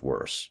much, much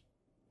worse.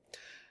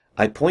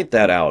 I point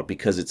that out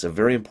because it's a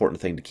very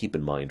important thing to keep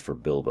in mind for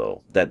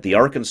Bilbo, that the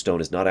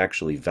Arkenstone is not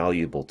actually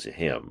valuable to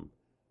him.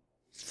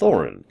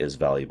 Thorin is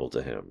valuable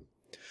to him.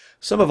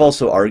 Some have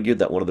also argued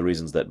that one of the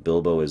reasons that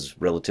Bilbo is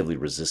relatively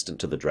resistant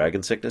to the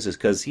dragon sickness is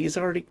because he's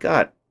already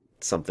got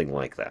something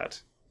like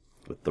that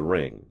with the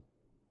ring.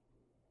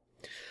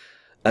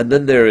 And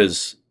then there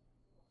is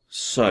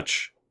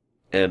such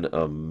an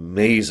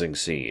amazing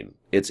scene.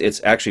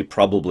 It's actually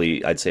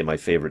probably, I'd say, my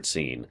favorite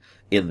scene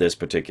in this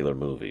particular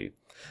movie,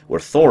 where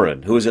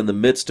Thorin, who is in the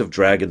midst of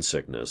dragon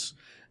sickness,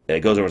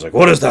 goes over and is like,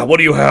 what is that? What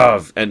do you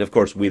have? And, of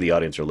course, we, the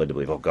audience, are led to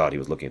believe, oh, God, he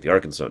was looking at the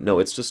Arkenstone. No,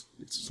 it's just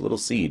a little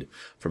seed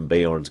from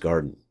Beorn's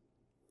garden.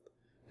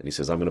 And he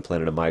says, I'm going to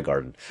plant it in my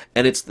garden.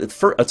 And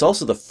it's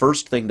also the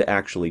first thing to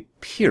actually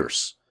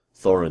pierce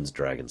Thorin's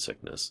dragon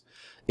sickness.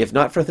 If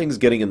not for things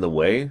getting in the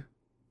way,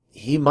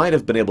 he might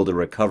have been able to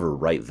recover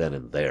right then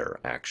and there,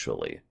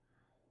 actually.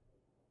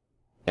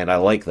 And I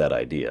like that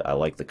idea. I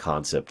like the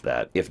concept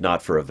that, if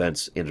not for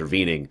events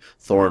intervening,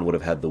 Thorin would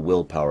have had the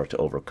willpower to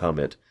overcome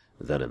it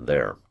then and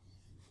there.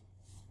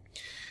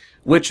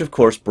 Which, of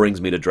course,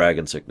 brings me to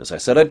dragon sickness. I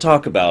said I'd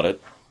talk about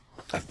it.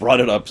 I've brought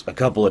it up a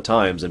couple of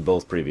times in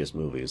both previous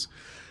movies.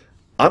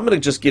 I'm going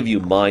to just give you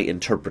my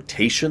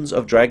interpretations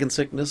of dragon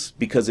sickness,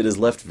 because it is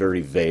left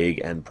very vague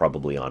and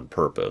probably on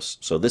purpose.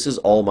 So this is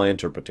all my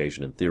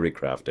interpretation and theory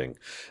crafting,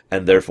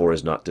 and therefore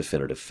is not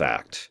definitive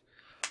fact.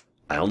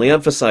 I only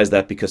emphasize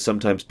that because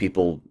sometimes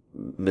people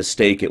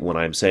mistake it when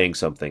I'm saying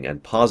something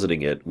and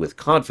positing it with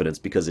confidence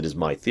because it is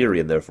my theory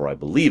and therefore I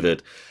believe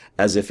it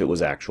as if it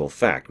was actual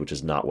fact, which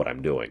is not what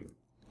I'm doing.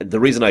 The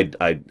reason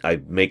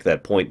I make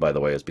that point, by the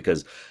way, is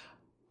because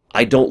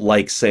I don't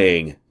like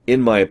saying,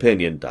 in my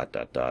opinion, dot,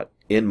 dot, dot,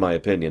 in my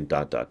opinion,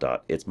 dot, dot,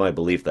 dot, it's my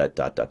belief that,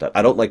 dot, dot, dot.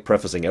 I don't like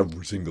prefacing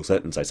every single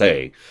sentence I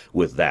say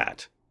with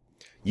that.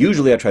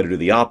 Usually I try to do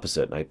the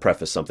opposite, and I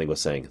preface something with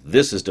saying,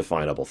 this is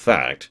definable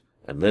fact,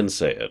 and then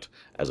say it,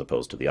 as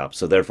opposed to the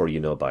opposite. Therefore, you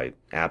know by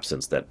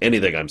absence that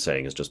anything I'm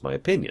saying is just my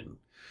opinion.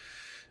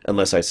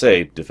 Unless I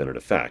say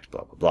definitive fact,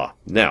 blah, blah, blah.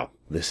 Now,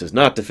 this is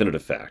not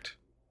definitive fact.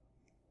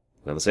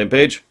 On the same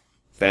page?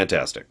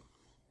 Fantastic.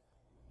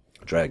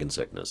 Dragon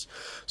sickness.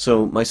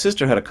 So my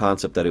sister had a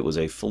concept that it was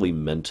a fully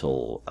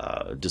mental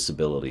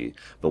disability,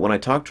 but when I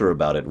talked to her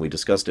about it and we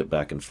discussed it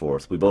back and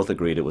forth, we both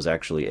agreed it was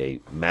actually a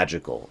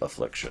magical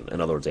affliction.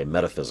 In other words, a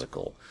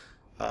metaphysical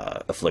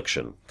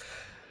affliction.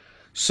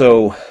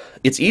 So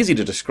it's easy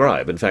to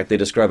describe. In fact, they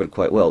describe it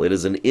quite well. It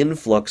is an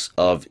influx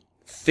of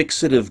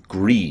fixative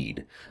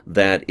greed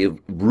that it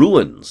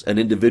ruins an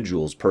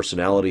individual's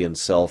personality and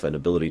self and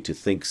ability to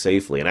think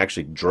safely and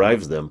actually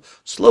drives them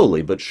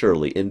slowly but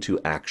surely into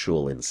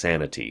actual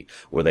insanity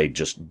where they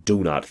just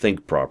do not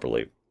think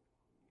properly.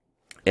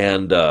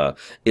 And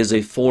is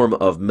a form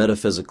of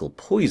metaphysical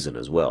poison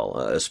as well,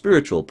 a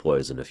spiritual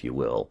poison, if you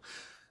will,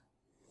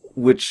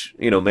 which,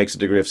 makes a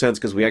degree of sense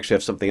because we actually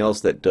have something else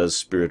that does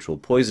spiritual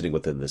poisoning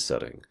within this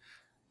setting.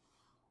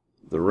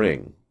 The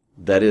ring.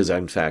 That is,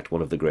 in fact,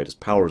 one of the greatest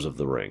powers of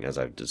the ring, as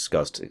I've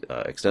discussed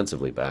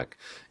extensively back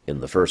in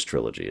the first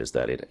trilogy, is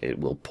that it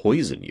will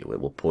poison you.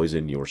 It will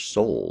poison your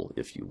soul,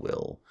 if you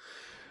will.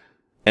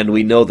 And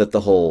we know that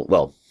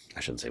I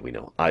shouldn't say we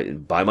know.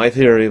 By my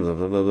theory, blah,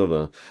 blah, blah,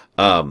 blah,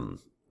 blah,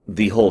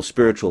 the whole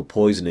spiritual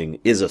poisoning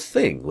is a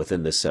thing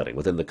within this setting,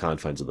 within the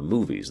confines of the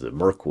movies. The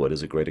Mirkwood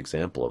is a great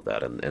example of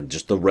that, and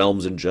just the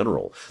realms in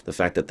general. The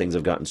fact that things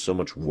have gotten so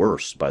much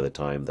worse by the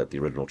time that the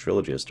original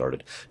trilogy has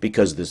started,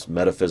 because this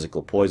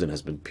metaphysical poison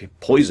has been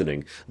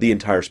poisoning the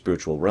entire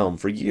spiritual realm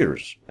for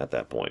years at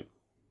that point.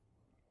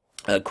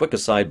 A quick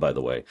aside, by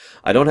the way.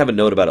 I don't have a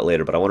note about it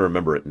later, but I want to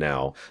remember it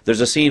now.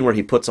 There's a scene where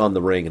he puts on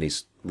the ring and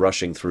he's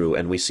rushing through,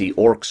 and we see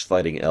orcs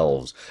fighting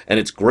elves. And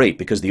it's great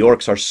because the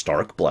orcs are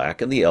stark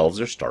black and the elves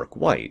are stark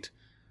white.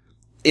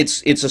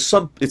 It's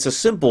a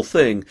simple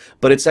thing,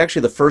 but it's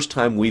actually the first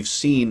time we've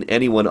seen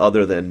anyone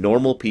other than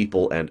normal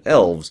people and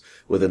elves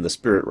within the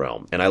spirit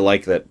realm. And I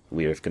like that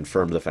we have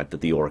confirmed the fact that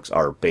the orcs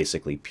are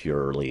basically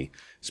purely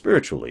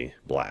spiritually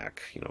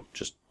black.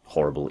 Just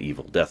horrible,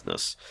 evil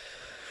deathness.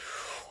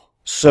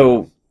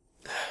 So,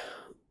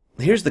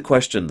 here's the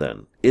question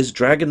then. Is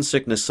dragon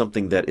sickness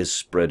something that is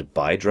spread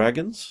by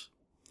dragons,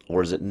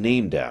 or is it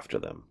named after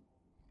them?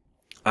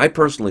 I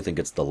personally think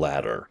it's the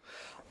latter.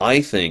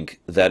 I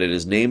think that it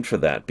is named for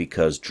that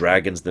because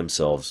dragons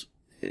themselves,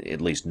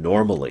 at least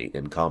normally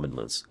in common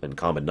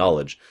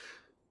knowledge,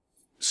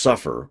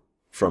 suffer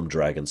from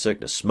dragon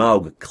sickness.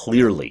 Smaug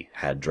clearly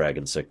had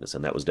dragon sickness,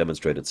 and that was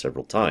demonstrated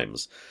several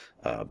times.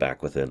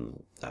 Back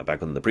within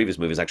the previous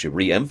movies, actually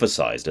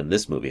re-emphasized in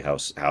this movie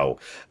how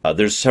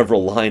there's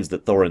several lines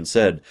that Thorin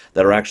said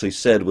that are actually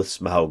said with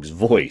Smaug's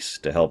voice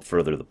to help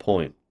further the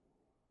point.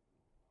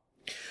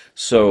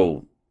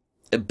 So,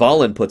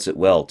 Balin puts it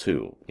well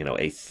too.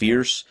 A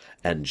fierce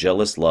and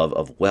jealous love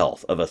of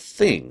wealth, of a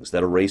things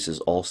that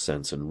erases all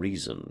sense and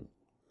reason.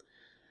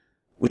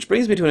 Which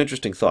brings me to an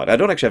interesting thought. I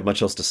don't actually have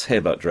much else to say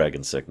about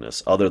dragon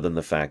sickness, other than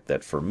the fact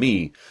that, for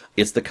me,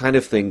 it's the kind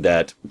of thing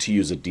that, to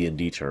use a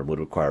D&D term, would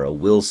require a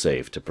will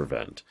save to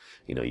prevent.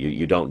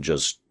 You don't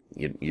just,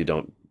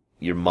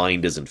 your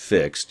mind isn't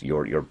fixed,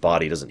 your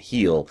body doesn't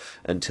heal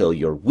until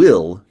your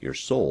will, your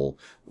soul,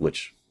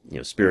 which,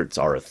 spirits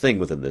are a thing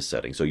within this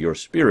setting, so your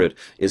spirit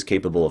is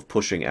capable of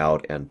pushing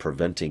out and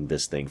preventing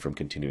this thing from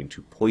continuing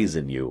to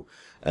poison you,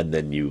 and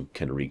then you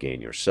can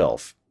regain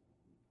yourself.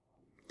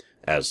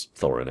 As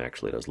Thorin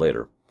actually does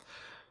later.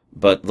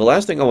 But the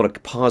last thing I want to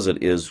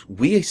posit is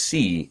we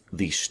see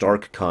the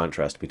stark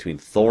contrast between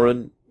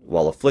Thorin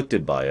while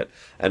afflicted by it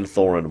and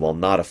Thorin while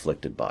not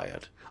afflicted by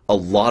it. A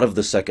lot of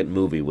the second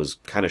movie was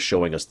kind of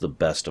showing us the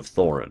best of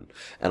Thorin,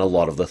 and a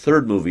lot of the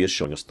third movie is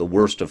showing us the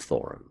worst of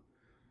Thorin.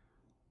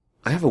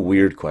 I have a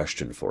weird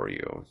question for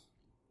you.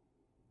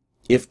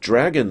 If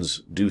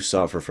dragons do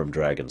suffer from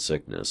dragon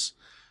sickness,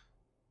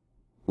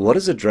 what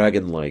is a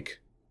dragon like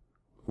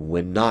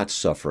when not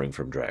suffering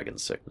from dragon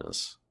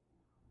sickness?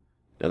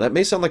 Now that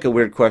may sound like a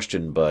weird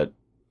question, but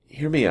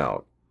hear me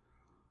out.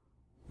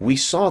 We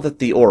saw that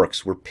the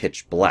orcs were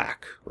pitch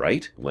black,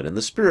 right? When in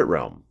the spirit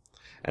realm.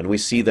 And we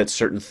see that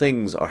certain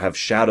things have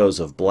shadows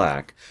of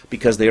black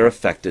because they are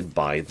affected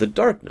by the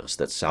darkness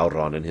that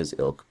Sauron and his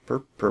ilk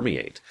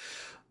permeate.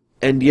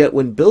 And yet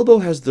when Bilbo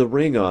has the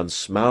ring on,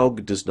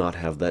 Smaug does not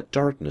have that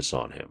darkness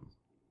on him.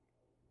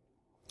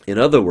 In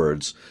other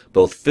words,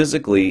 both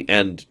physically,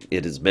 and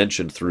it is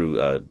mentioned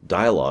through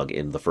dialogue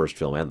in the first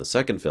film and the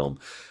second film,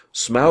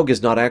 Smaug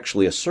is not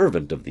actually a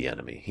servant of the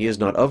enemy. He is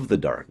not of the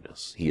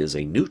darkness. He is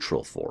a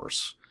neutral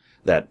force.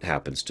 that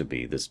happens to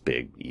be this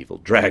big evil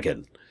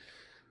dragon.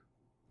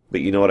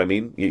 But you know what I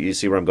mean? You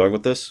see where I'm going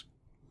with this?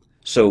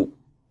 So,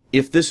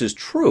 if this is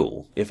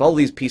true, if all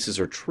these pieces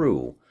are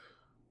true,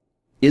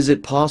 is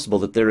it possible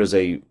that there is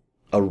a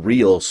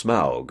real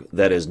Smaug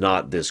that is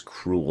not this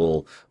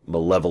cruel,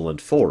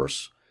 malevolent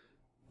force,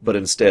 but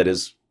instead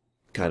is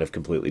kind of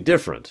completely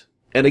different?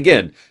 And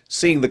again,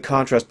 seeing the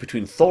contrast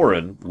between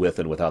Thorin, with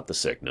and without the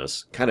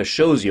sickness, kind of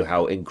shows you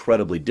how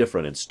incredibly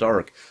different and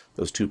stark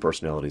those two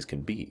personalities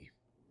can be.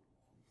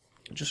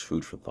 Just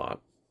food for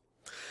thought.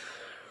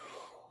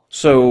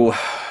 So,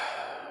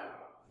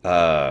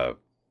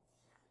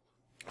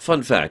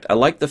 fun fact, I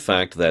like the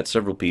fact that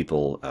several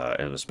people,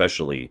 and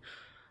especially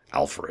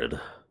Alfred,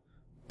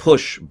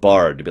 push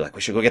Bard to be like,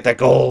 we should go get that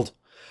gold.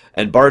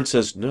 And Bard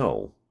says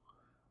no.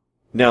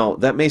 Now,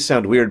 that may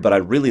sound weird, but I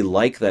really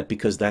like that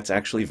because that's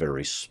actually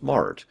very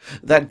smart.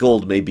 That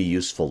gold may be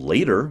useful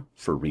later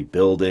for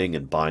rebuilding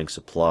and buying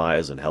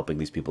supplies and helping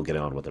these people get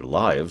on with their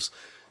lives,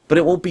 but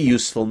it won't be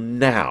useful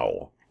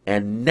now.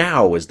 And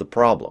now is the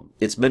problem.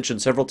 It's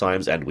mentioned several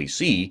times, and we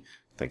see,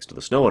 thanks to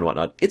the snow and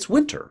whatnot, it's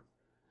winter.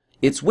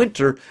 It's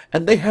winter,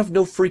 and they have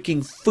no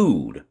freaking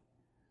food.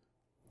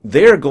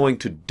 They're going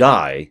to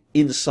die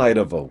inside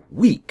of a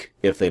week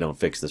if they don't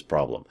fix this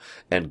problem.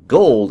 And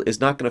gold is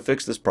not going to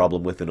fix this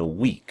problem within a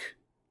week.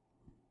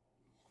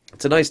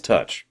 It's a nice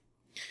touch.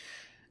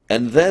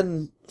 And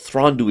then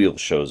Thranduil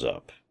shows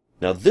up.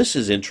 Now this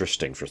is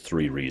interesting for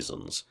 3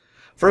 reasons.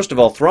 First of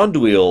all,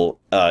 Thranduil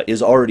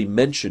is already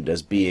mentioned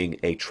as being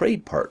a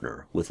trade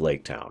partner with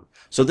Lake Town.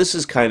 So this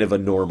is kind of a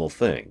normal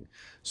thing.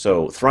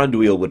 So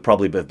Thranduil would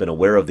probably have been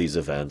aware of these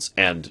events,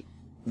 and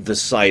the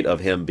sight of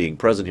him being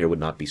present here would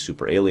not be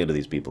super alien to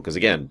these people. Because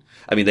again,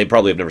 I mean, they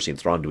probably have never seen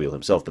Thranduil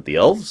himself, but the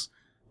elves?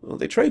 Well,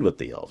 they trade with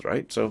the elves,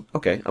 right? So,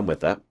 okay, I'm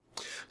with that.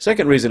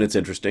 Second reason it's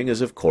interesting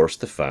is, of course,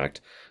 the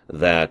fact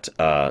that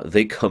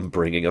they come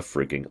bringing a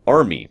freaking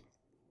army.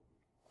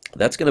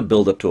 That's going to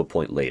build up to a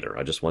point later.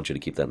 I just want you to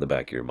keep that in the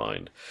back of your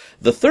mind.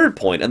 The third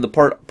point, and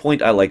the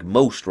point I like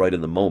most right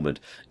in the moment,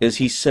 is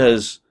he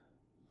says,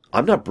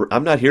 I'm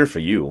not here for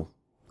you.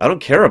 I don't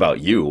care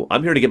about you.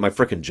 I'm here to get my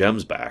frickin'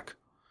 gems back.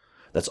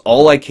 That's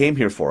all I came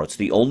here for. It's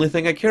the only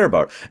thing I care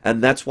about.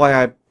 And that's why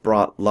I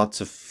brought lots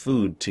of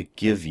food to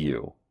give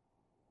you.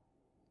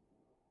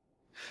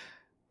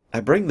 I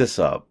bring this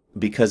up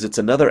because it's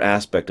another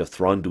aspect of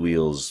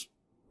Thranduil's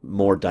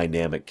more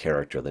dynamic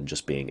character than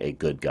just being a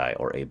good guy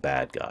or a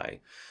bad guy.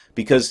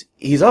 Because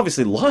he's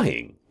obviously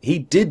lying. He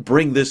did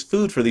bring this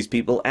food for these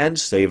people and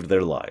saved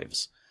their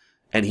lives.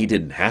 And he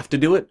didn't have to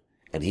do it,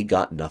 and he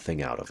got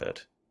nothing out of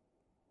it.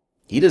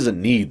 He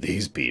doesn't need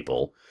these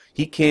people.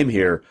 He came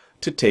here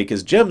to take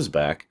his gems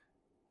back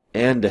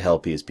and to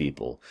help his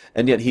people.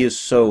 And yet he is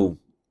so,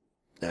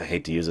 I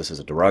hate to use this as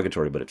a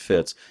derogatory, but it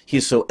fits, he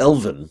is so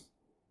elven.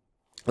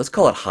 Let's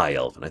call it high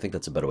elven. I think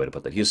that's a better way to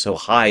put that. He is so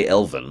high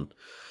elven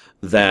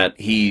that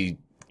he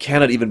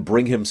cannot even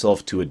bring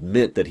himself to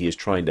admit that he is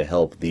trying to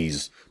help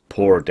these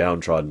poor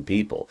downtrodden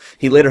people.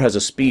 He later has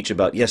a speech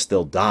about, yes,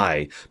 they'll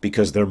die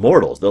because they're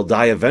mortals. They'll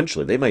die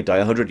eventually. They might die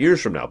 100 years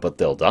from now, but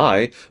they'll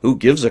die. Who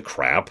gives a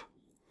crap?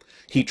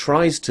 He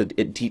tries to,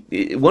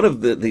 one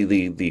of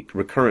the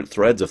recurrent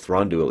threads of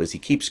Thranduil is he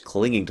keeps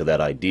clinging to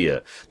that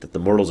idea that the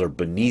mortals are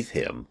beneath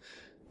him,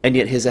 and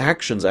yet his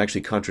actions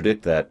actually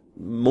contradict that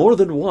more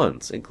than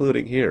once,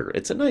 including here.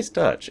 It's a nice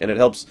touch, and it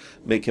helps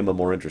make him a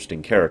more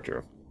interesting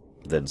character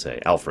than,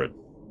 say, Alfred.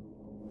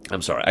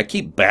 I'm sorry, I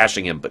keep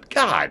bashing him, but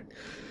God,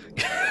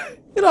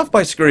 get off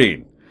my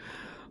screen.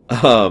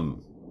 So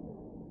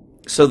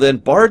then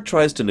Bard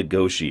tries to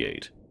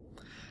negotiate.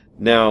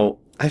 Now,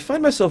 I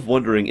find myself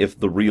wondering if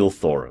the real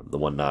Thorin, the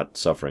one not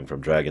suffering from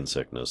dragon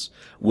sickness,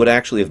 would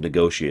actually have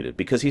negotiated,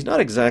 because he's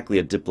not exactly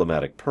a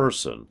diplomatic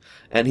person,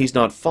 and he's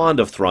not fond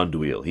of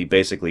Thranduil. He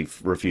basically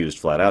refused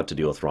flat out to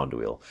deal with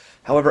Thranduil.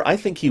 However, I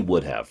think he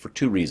would have, for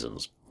 2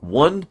 reasons.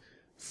 One,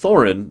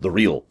 Thorin, the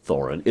real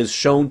Thorin, is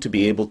shown to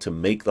be able to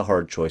make the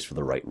hard choice for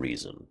the right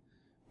reason.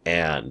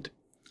 And,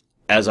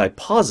 as I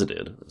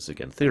posited, this is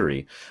again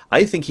theory,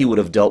 I think he would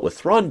have dealt with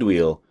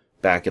Thranduil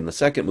back in the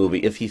second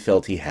movie if he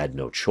felt he had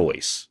no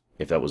choice.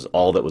 If that was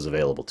all that was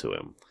available to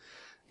him.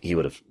 It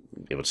would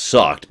have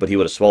sucked, but he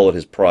would have swallowed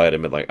his pride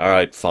and been like,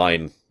 alright,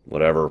 fine,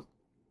 whatever.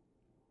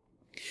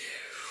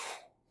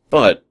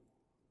 But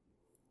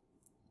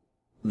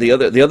the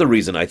other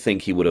reason I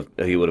think he would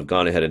have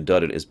gone ahead and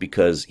done it is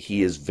because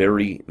he is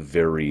very,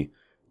 very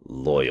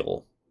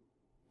loyal.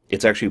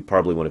 It's actually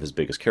probably one of his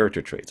biggest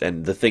character traits.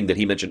 And the thing that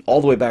he mentioned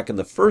all the way back in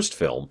the first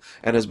film,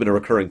 and has been a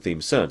recurring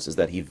theme since, is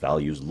that he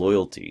values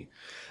loyalty.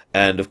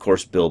 And of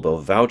course Bilbo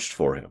vouched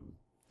for him.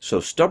 So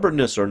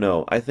stubbornness or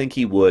no, I think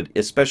he would,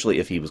 especially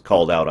if he was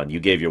called out on, you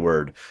gave your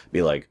word,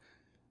 be like,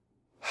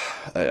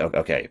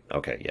 okay,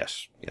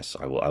 yes,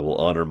 I will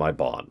honor my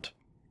bond.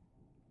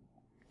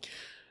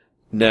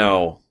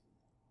 Now,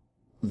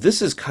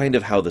 this is kind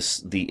of how the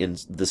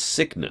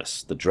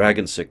sickness, the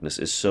dragon sickness,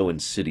 is so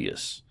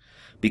insidious,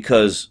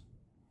 because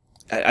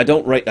I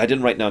didn't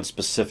write down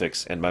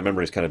specifics, and my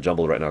memory is kind of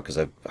jumbled right now because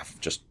I've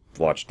just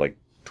watched like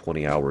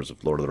 20 hours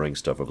of Lord of the Rings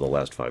stuff over the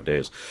last 5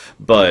 days.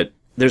 But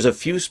there's a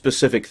few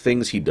specific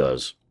things he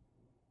does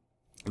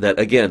that,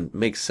 again,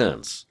 make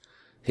sense.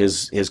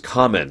 His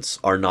comments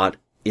are not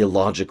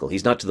illogical.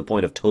 He's not to the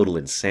point of total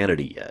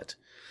insanity yet.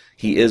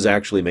 He is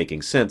actually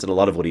making sense, and a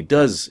lot of what he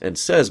does and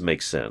says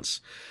makes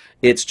sense.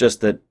 It's just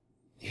that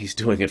he's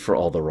doing it for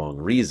all the wrong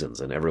reasons,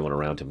 and everyone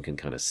around him can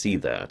kind of see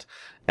that.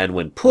 And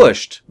when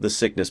pushed, the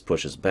sickness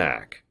pushes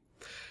back.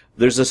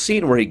 There's a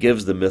scene where he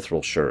gives the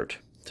mithril shirt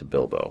to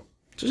Bilbo,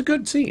 which is a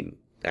good scene,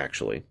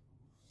 actually.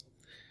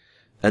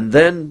 And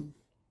then...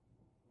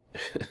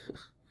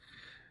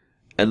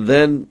 and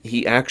then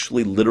he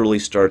actually literally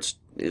starts...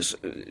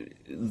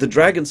 the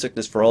dragon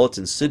sickness, for all its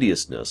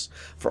insidiousness,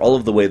 for all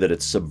of the way that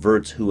it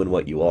subverts who and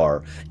what you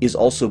are, is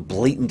also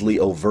blatantly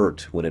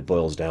overt when it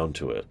boils down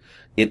to it.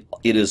 It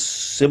is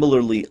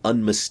similarly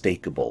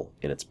unmistakable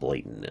in its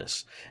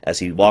blatantness, as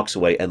he walks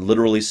away and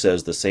literally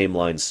says the same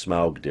line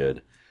Smaug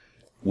did,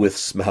 with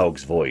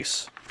Smaug's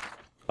voice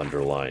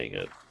underlying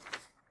it.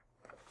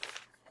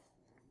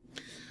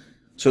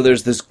 So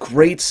there's this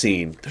great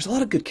scene. There's a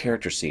lot of good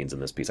character scenes in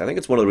this piece. I think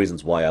it's one of the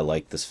reasons why I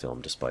like this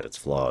film, despite its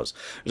flaws.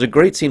 There's a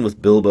great scene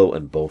with Bilbo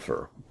and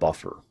Boffer.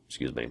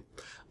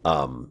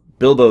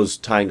 Bilbo's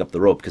tying up the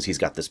rope because he's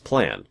got this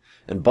plan.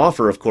 And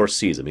Boffer, of course,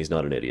 sees him. He's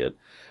not an idiot.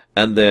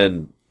 And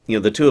then,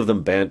 the two of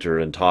them banter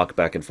and talk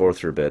back and forth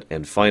for a bit.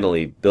 And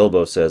finally,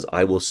 Bilbo says,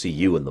 "I will see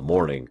you in the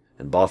morning."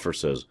 And Boffer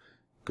says,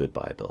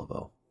 "Goodbye,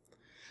 Bilbo."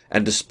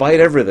 And despite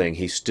everything,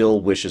 he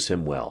still wishes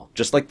him well.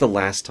 Just like the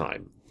last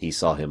time he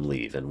saw him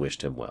leave and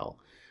wished him well.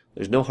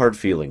 There's no hard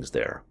feelings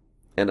there.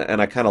 And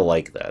I kind of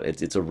like that.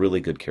 It's a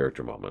really good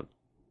character moment.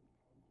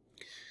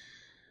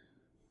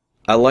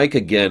 I like,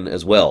 again,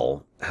 as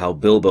well, how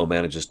Bilbo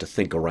manages to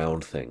think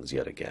around things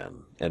yet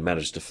again, and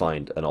manages to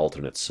find an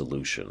alternate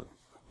solution.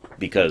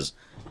 Because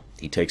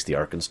he takes the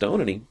Arkenstone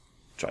and he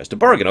tries to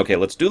bargain. Okay,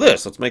 let's do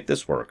this. Let's make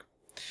this work.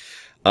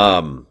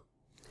 And,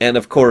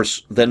 of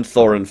course, then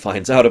Thorin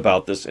finds out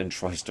about this and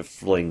tries to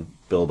fling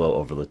Bilbo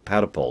over the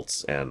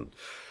catapults, and...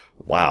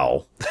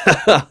 wow.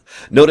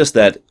 Notice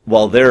that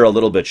while they're a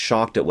little bit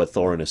shocked at what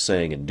Thorin is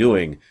saying and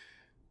doing,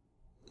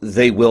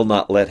 they will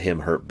not let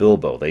him hurt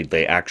Bilbo.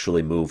 They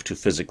actually move to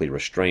physically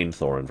restrain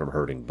Thorin from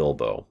hurting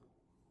Bilbo.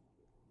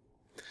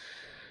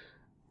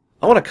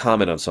 I want to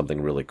comment on something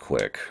really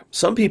quick.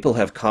 Some people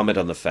have commented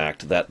on the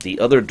fact that the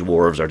other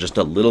dwarves are just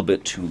a little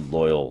bit too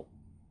loyal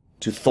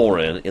to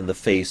Thorin in the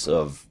face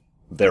of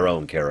their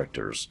own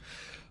characters.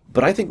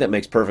 But I think that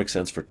makes perfect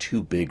sense for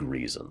two big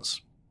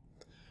reasons.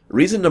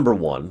 Reason number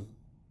one,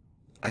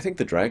 I think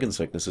the dragon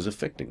sickness is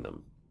affecting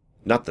them.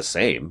 Not the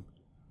same.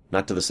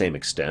 Not to the same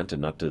extent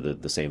and not to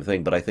the same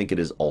thing, but I think it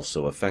is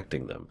also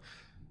affecting them.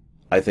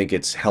 I think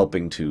it's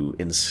helping to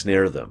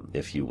ensnare them,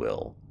 if you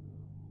will.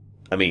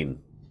 I mean,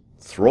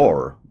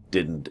 Thror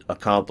didn't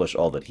accomplish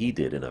all that he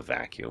did in a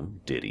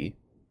vacuum, did he?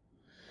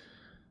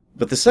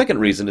 But the second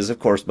reason is, of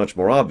course, much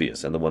more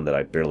obvious, and the one that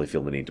I barely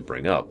feel the need to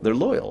bring up. They're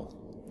loyal.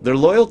 They're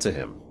loyal to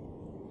him.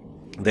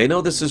 They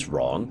know this is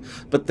wrong,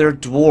 but they're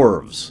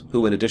dwarves,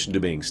 who, in addition to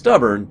being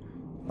stubborn,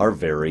 are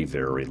very,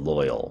 very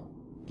loyal.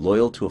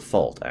 Loyal to a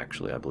fault,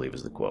 actually, I believe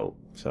is the quote.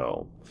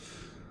 So,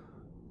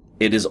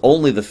 it is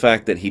only the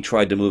fact that he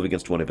tried to move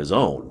against one of his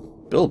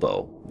own,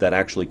 Bilbo, that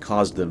actually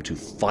caused them to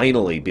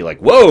finally be like,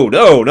 whoa,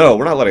 no,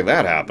 we're not letting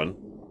that happen.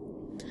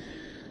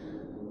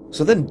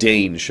 So then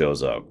Dane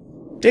shows up.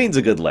 Dane's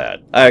a good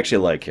lad. I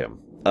actually like him.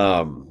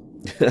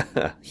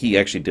 He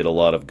actually did a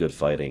lot of good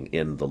fighting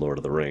in The Lord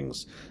of the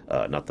Rings.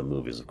 Not the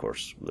movies, of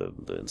course, the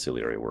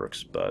ancillary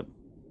works, but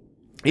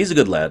he's a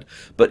good lad.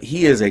 But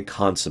he is a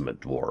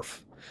consummate dwarf.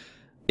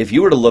 If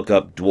you were to look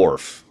up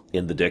dwarf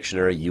in the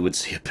dictionary, you would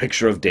see a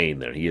picture of Dane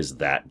there. He is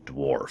that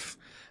dwarf.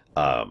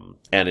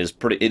 And is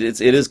pretty.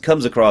 It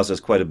comes across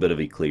as quite a bit of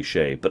a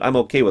cliche, but I'm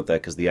okay with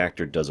that because the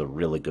actor does a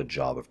really good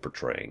job of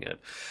portraying it.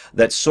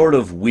 That sort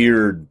of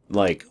weird,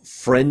 like,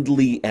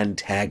 friendly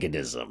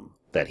antagonism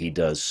that he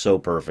does so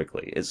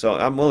perfectly. So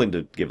I'm willing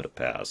to give it a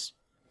pass.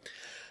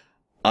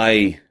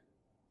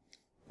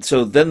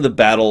 So then the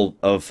Battle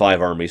of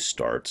Five Armies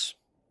starts.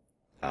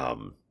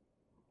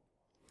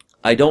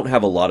 I don't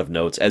have a lot of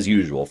notes, as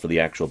usual, for the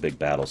actual big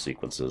battle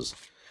sequences,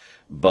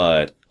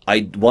 but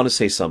I want to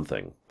say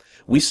something.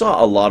 We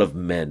saw a lot of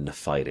men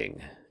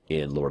fighting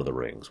in Lord of the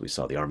Rings. We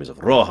saw the armies of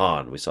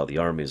Rohan, we saw the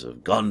armies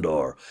of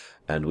Gondor,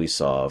 and we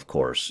saw, of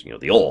course,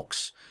 the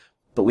orcs.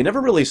 But we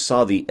never really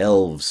saw the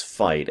elves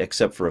fight,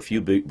 except for a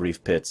few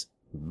brief bits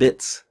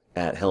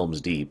at Helm's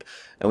Deep.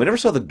 And we never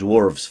saw the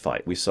dwarves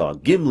fight. We saw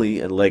Gimli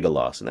and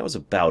Legolas, and that was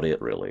about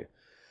it, really.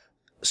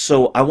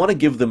 So I want to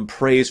give them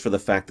praise for the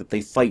fact that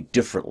they fight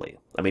differently.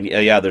 I mean,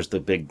 yeah, there's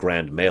the big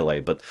grand melee,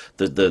 but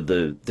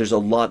there's a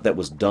lot that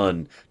was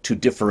done to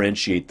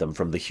differentiate them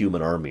from the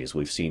human armies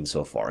we've seen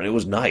so far. And it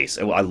was nice.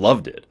 I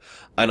loved it.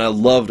 And I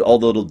loved all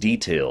the little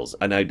details.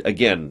 And I'm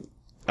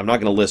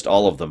not going to list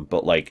all of them,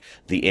 but like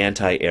the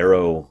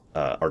anti-arrow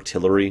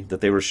artillery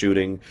that they were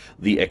shooting,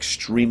 the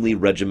extremely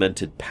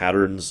regimented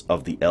patterns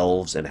of the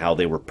elves and how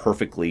they were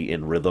perfectly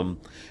in rhythm,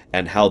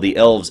 and how the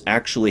elves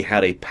actually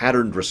had a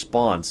patterned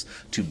response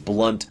to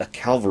blunt a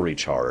cavalry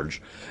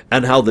charge,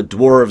 and how the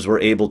dwarves were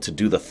able to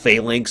do the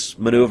phalanx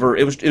maneuver.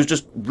 It was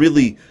just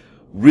really,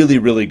 really,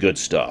 really good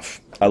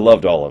stuff. I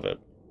loved all of it.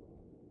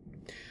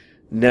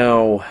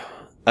 Now,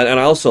 and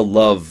I also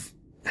love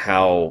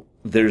how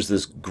there's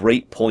this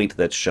great point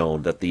that's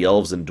shown that the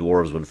elves and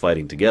dwarves, when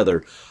fighting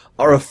together,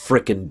 are a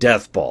frickin'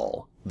 death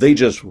ball. They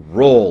just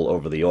roll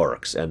over the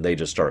orcs, and they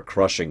just start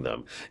crushing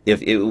them.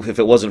 If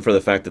it wasn't for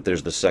the fact that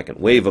there's the second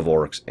wave of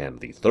orcs and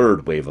the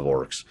third wave of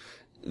orcs,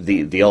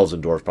 the elves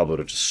and dwarves probably would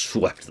have just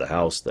swept the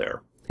house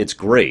there. It's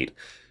great,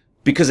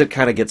 because it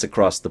kind of gets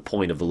across the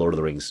point of the Lord of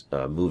the Rings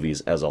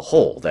movies as a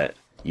whole, that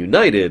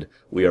united,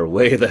 we are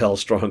way the hell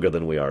stronger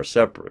than we are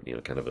separate. You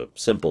know, kind of a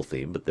simple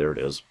theme, but there it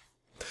is.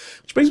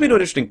 Which brings me to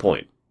an interesting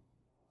point.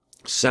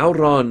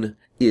 Sauron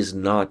is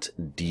not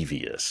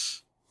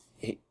devious.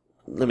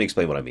 Let me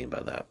explain what I mean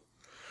by that.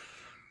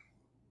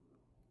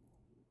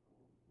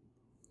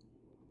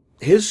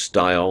 His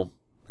style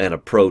and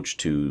approach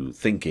to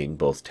thinking,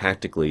 both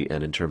tactically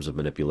and in terms of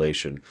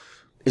manipulation,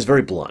 is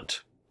very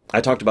blunt.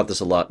 I talked about this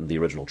a lot in the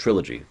original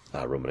trilogy,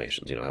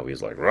 Ruminations. You know, how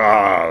he's like,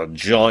 rah,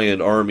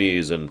 giant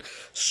armies and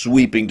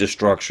sweeping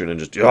destruction and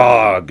just,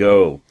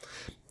 go.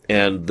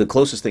 And the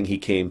closest thing he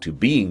came to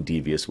being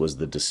devious was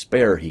the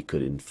despair he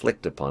could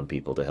inflict upon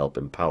people to help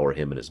empower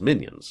him and his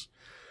minions.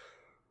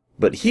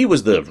 But he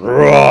was the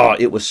raw.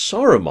 It was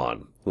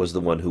Saruman was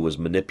the one who was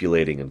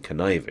manipulating and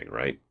conniving,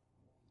 right?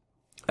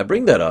 I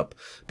bring that up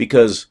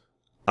because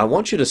I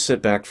want you to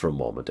sit back for a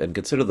moment and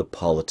consider the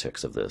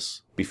politics of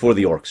this before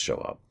the orcs show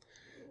up.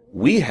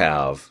 We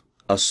have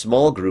a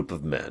small group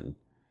of men,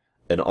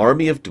 an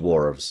army of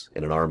dwarves,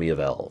 and an army of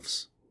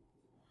elves.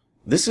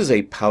 This is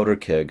a powder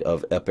keg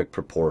of epic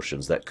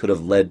proportions that could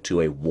have led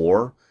to a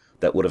war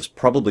that would have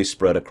probably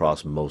spread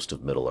across most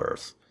of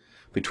Middle-earth.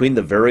 Between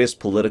the various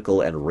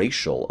political and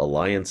racial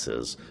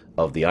alliances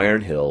of the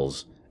Iron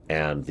Hills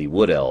and the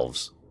Wood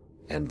Elves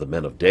and the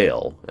Men of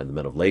Dale and the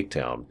Men of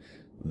Laketown,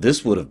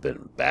 this would have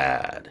been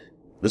bad.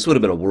 This would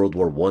have been a World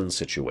War I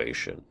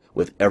situation,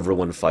 with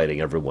everyone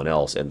fighting everyone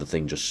else and the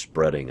thing just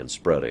spreading and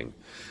spreading.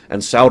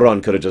 And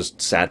Sauron could have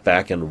just sat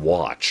back and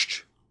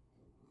watched.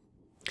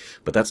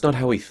 But that's not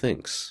how he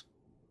thinks.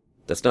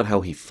 That's not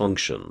how he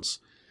functions.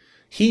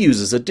 He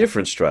uses a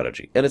different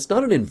strategy, and it's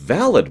not an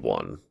invalid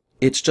one.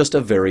 It's just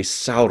a very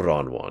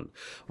Sauron one.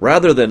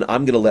 Rather than,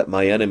 I'm going to let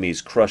my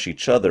enemies crush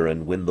each other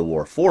and win the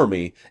war for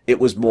me, it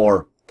was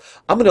more,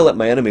 I'm going to let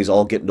my enemies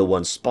all get into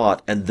one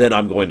spot, and then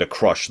I'm going to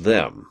crush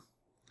them.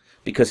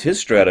 Because his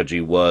strategy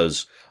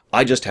was,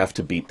 I just have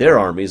to beat their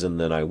armies, and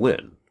then I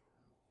win.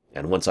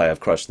 And once I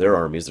have crushed their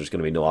armies, there's going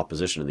to be no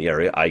opposition in the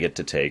area. I get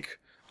to take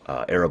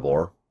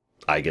Erebor.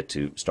 I get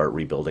to start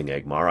rebuilding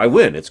Angmar. I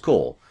win. It's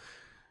cool.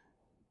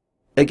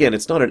 Again,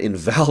 it's not an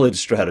invalid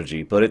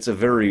strategy, but it's a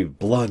very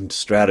blunt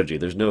strategy.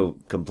 There's no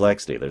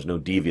complexity. There's no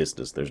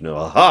deviousness. There's no,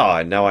 aha,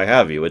 and now I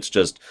have you. It's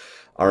just,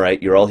 all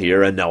right, you're all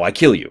here, and now I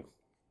kill you.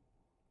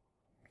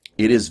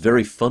 It is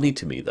very funny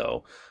to me,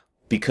 though,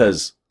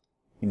 because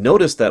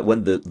notice that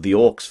when the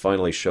orcs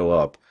finally show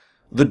up,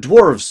 the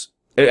dwarves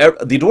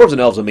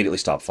and elves immediately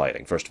stop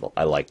fighting, first of all.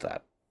 I like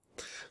that.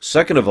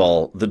 Second of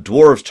all, the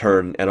dwarves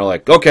turn and are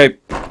like, okay,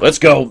 let's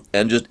go,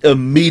 and just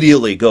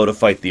immediately go to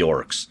fight the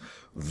orcs.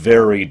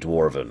 Very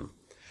dwarven.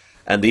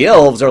 And the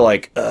elves are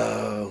like,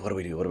 what do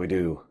we do? What do we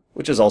do?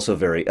 Which is also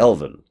very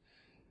elven.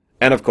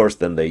 And of course,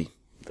 then they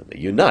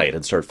unite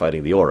and start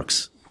fighting the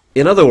orcs.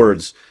 In other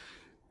words,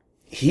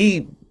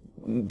 he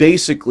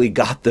basically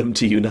got them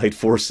to unite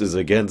forces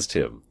against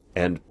him,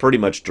 and pretty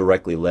much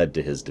directly led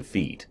to his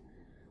defeat.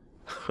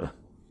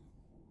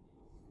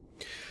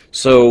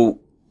 So,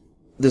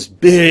 this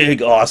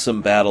big,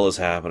 awesome battle is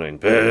happening.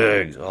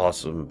 Big,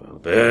 awesome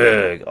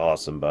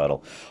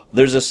battle.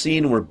 There's a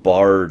scene where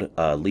Bard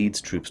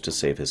leads troops to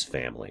save his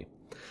family.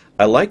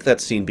 I like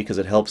that scene because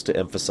it helps to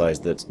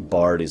emphasize that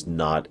Bard is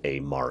not a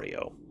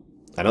Mario.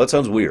 I know that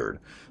sounds weird,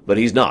 but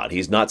he's not.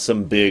 He's not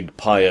some big,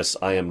 pious,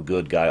 I am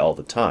good guy all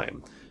the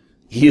time.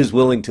 He is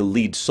willing to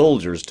lead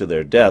soldiers to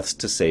their deaths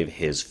to save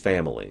his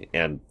family.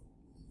 And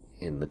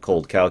in the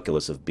cold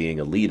calculus of being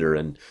a leader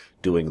and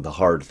doing the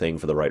hard thing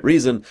for the right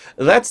reason,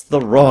 that's the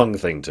wrong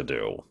thing to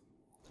do.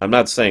 I'm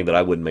not saying that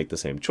I wouldn't make the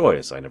same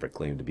choice. I never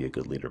claimed to be a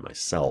good leader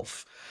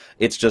myself.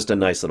 It's just a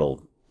nice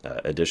little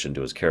addition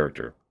to his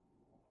character.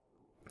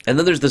 And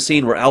then there's the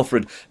scene where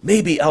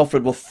maybe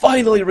Alfred will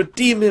finally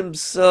redeem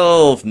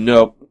himself.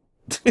 Nope.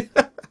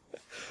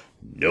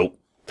 Nope.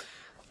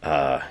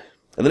 And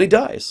then he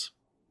dies.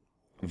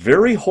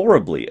 Very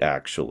horribly,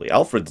 actually.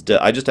 Alfred's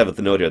death. I just have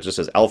a note here that just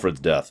says Alfred's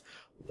death.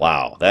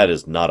 Wow, that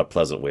is not a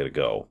pleasant way to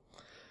go.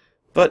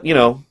 But, you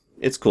know,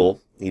 it's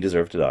cool. He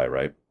deserved to die,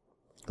 right?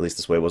 At least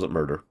this way it wasn't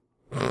murder.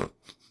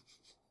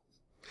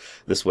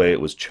 This way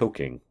it was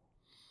choking.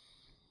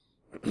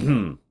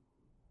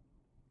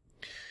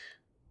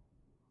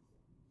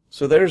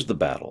 So there's the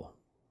battle.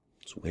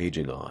 It's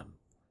waging on.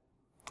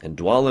 And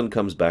Dwalin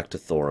comes back to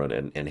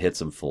Thorin and hits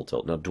him full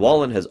tilt. Now,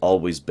 Dwalin has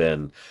always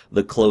been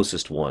the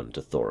closest one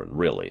to Thorin,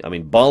 really. I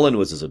mean, Balin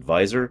was his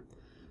advisor,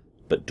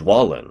 but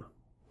Dwalin,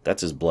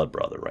 that's his blood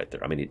brother right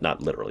there. I mean,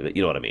 not literally, but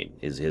you know what I mean.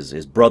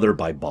 His brother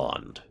by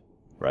bond,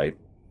 right?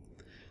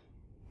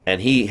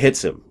 And he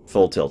hits him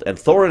full tilt. And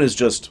Thorin is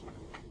just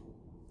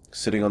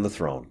sitting on the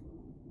throne.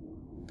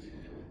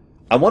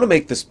 I want to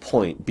make this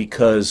point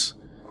because,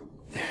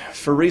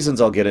 for reasons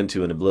I'll get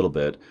into in a little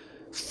bit,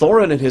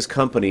 Thorin and his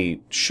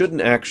company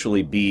shouldn't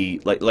actually be,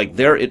 like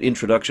their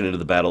introduction into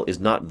the battle is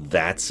not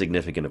that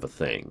significant of a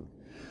thing.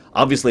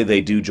 Obviously,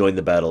 they do join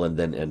the battle and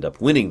then end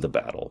up winning the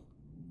battle.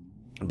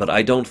 But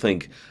I don't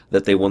think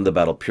that they won the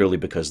battle purely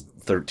because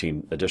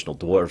 13 additional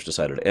dwarves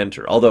decided to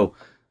enter. Although,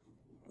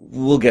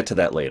 we'll get to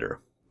that later.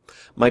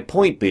 My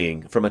point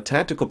being, from a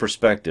tactical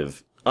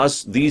perspective,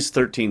 these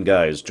 13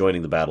 guys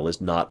joining the battle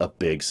is not a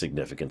big,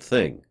 significant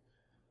thing.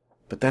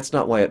 But that's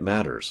not why it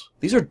matters.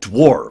 These are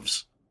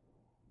dwarves.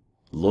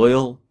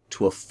 Loyal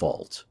to a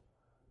fault.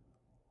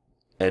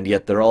 And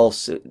yet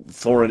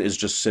Thorin is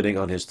just sitting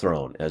on his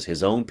throne as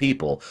his own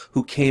people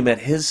who came at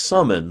his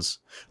summons,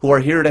 who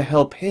are here to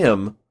help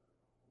him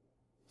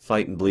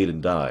fight and bleed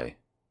and die.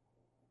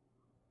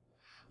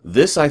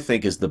 This, I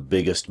think, is the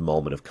biggest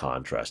moment of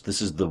contrast. This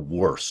is the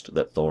worst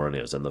that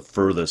Thorin is, and the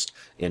furthest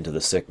into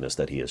the sickness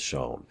that he has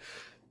shown.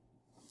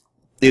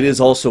 It is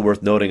also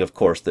worth noting, of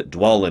course, that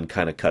Dwalin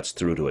kind of cuts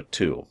through to it,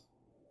 too.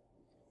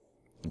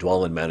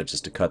 Dwalin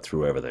manages to cut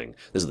through everything.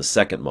 This is the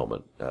second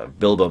moment.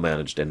 Bilbo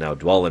managed, and now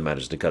Dwalin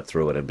managed to cut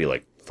through it and be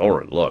like,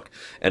 Thorin, look.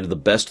 And the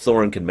best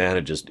Thorin can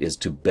manage is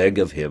to beg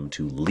of him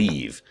to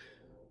leave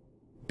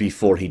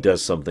before he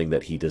does something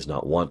that he does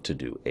not want to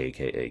do,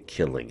 a.k.a.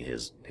 killing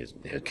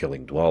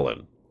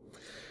Dwalin.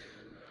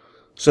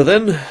 So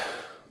then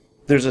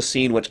there's a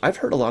scene which I've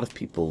heard a lot of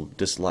people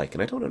dislike,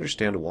 and I don't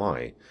understand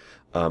why.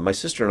 My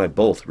sister and I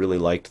both really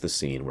liked the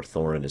scene where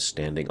Thorin is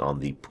standing on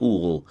the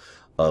pool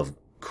of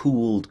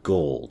cooled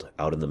gold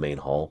out in the main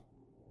hall,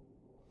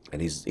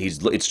 and it's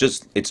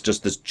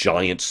just this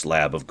giant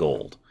slab of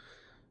gold.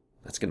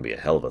 That's going to be a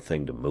hell of a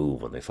thing to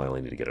move when they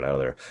finally need to get it out of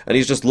there. And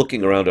he's just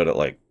looking around at it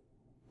like,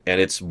 and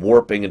it's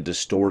warping and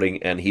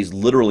distorting, and he's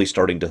literally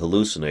starting to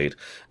hallucinate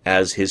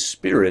as his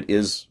spirit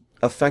is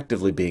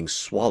effectively being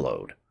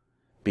swallowed,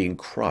 being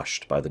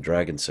crushed by the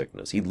dragon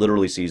sickness. He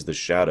literally sees the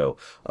shadow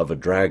of a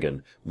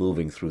dragon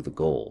moving through the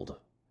gold.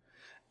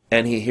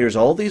 And he hears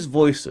all these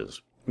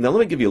voices. Now,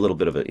 let me give you a little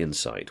bit of an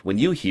insight. When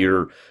you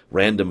hear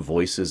random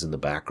voices in the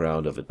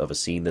background of a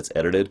scene that's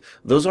edited,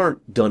 those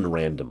aren't done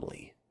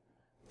randomly.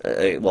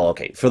 Well,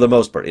 okay, for the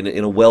most part,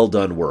 in a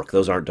well-done work,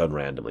 those aren't done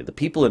randomly. The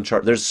people in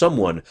charge, there's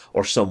someone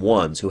or some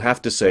ones who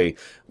have to say,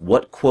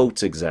 what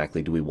quotes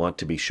exactly do we want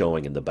to be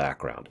showing in the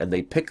background? And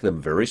they pick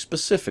them very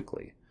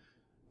specifically.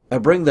 I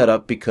bring that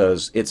up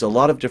because it's a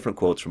lot of different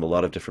quotes from a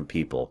lot of different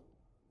people.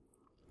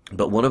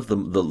 But one of the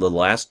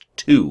last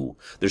two,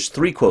 there's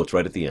 3 quotes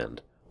right at the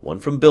end. One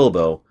from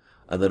Bilbo,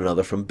 and then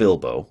another from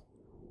Bilbo.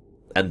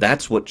 And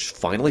that's what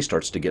finally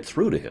starts to get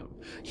through to him.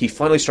 He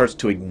finally starts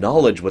to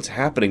acknowledge what's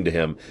happening to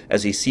him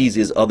as he sees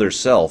his other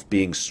self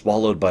being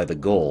swallowed by the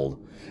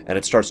gold. And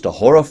it starts to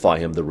horrify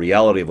him, the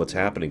reality of what's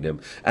happening to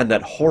him. And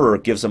that horror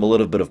gives him a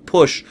little bit of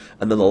push.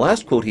 And then the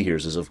last quote he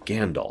hears is of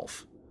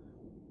Gandalf.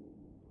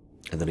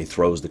 And then he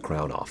throws the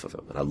crown off of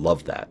him. And I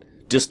love that.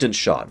 Distant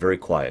shot, very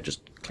quiet,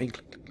 just clink,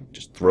 clink, clink,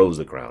 just throws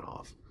the crown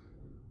off.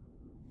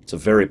 It's a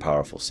very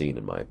powerful scene,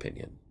 in my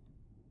opinion.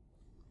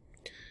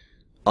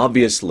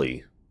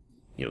 Obviously,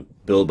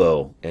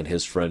 Bilbo and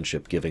his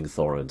friendship giving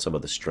Thorin some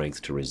of the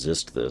strength to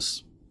resist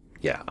this.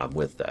 Yeah, I'm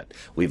with that.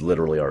 We've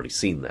literally already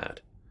seen that.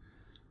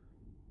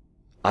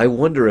 I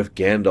wonder if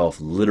Gandalf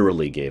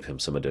literally gave him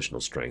some additional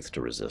strength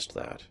to resist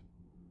that.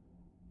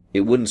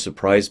 It wouldn't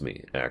surprise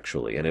me,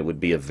 actually, and it would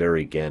be a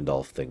very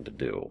Gandalf thing to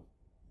do.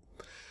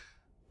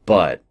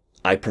 But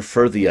I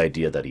prefer the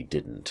idea that he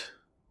didn't,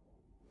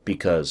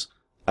 because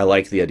I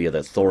like the idea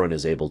that Thorin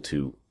is able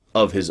to,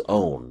 of his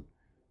own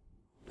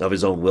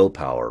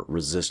willpower,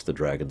 resist the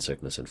dragon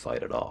sickness and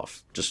fight it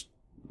off. Just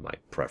my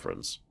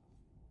preference.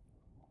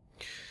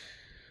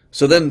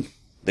 So then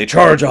they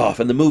charge off,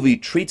 and the movie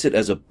treats it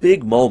as a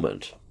big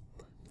moment.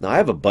 Now, I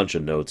have a bunch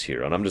of notes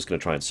here, and I'm just going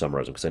to try and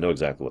summarize them because I know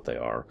exactly what they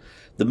are.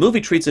 The movie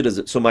treats it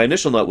as... So my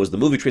initial note was the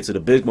movie treats it a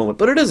big moment,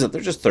 but it isn't.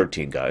 They're just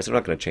 13 guys. They're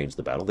not going to change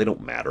the battle. They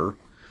don't matter.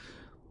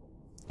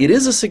 It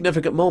is a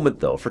significant moment,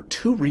 though, for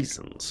 2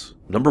 reasons.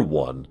 Number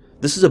 1,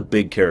 this is a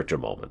big character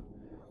moment.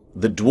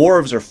 The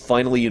dwarves are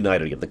finally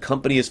united again. The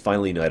company is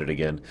finally united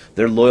again.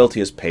 Their loyalty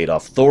is paid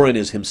off. Thorin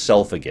is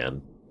himself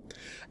again.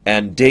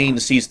 And Dane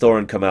sees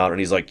Thorin come out, and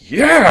he's like,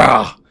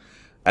 yeah!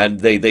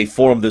 And they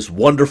form this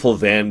wonderful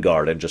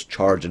vanguard and just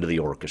charge into the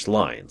Orcish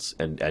lines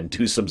and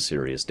do some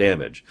serious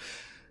damage.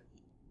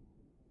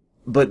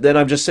 But then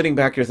I'm just sitting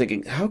back here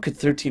thinking, how could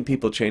 13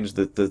 people change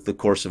the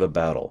course of a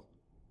battle?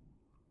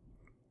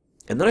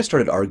 And then I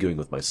started arguing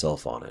with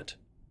myself on it.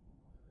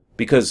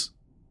 Because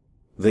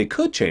they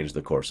could change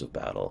the course of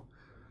battle.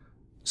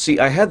 See,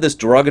 I had this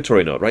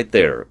derogatory note right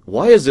there.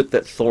 Why is it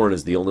that Thorin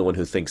is the only one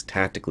who thinks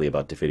tactically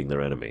about defeating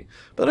their enemy?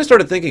 But then I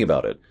started thinking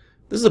about it.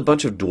 This is a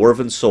bunch of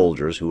dwarven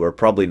soldiers who are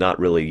probably not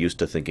really used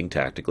to thinking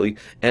tactically,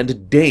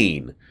 and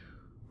Dane,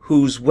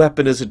 whose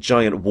weapon is a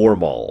giant war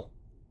maul,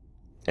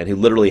 and who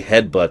literally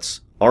headbutts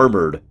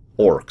armored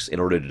orcs in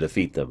order to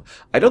defeat them.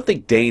 I don't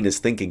think Dane is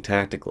thinking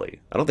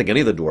tactically. I don't think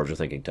any of the dwarves are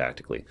thinking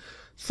tactically.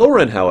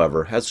 Thorin,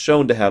 however, has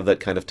shown to have that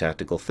kind of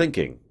tactical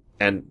thinking,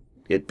 and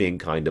it being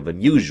kind of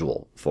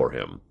unusual for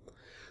him.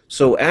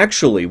 So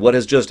actually, what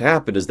has just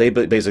happened is they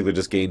basically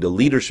just gained a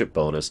leadership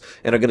bonus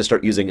and are going to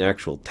start using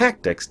actual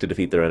tactics to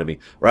defeat their enemy,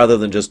 rather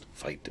than just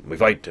fight and we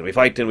fight and we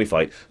fight and we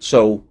fight.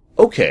 So,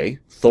 okay,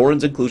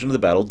 Thorin's inclusion in the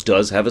battle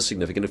does have a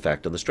significant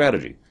effect on the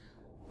strategy.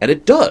 And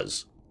it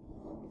does.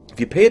 If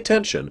you pay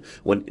attention,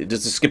 when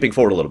this is skipping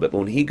forward a little bit, but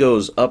when he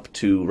goes up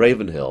to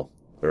Ravenhill,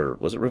 or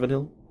was it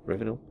Ravenhill?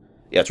 Ravenhill?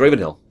 Yeah, it's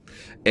Ravenhill.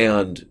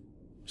 And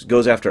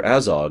goes after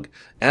Azog.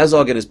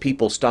 Azog and his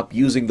people stop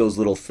using those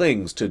little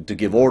things to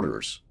give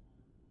orders.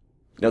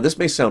 Now, this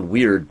may sound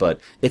weird, but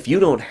if you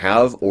don't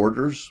have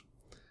orders,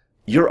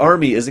 your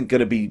army isn't going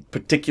to be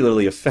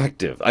particularly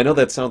effective. I know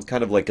that sounds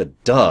kind of like a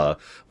duh,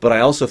 but I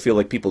also feel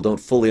like people don't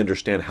fully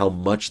understand how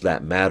much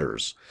that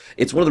matters.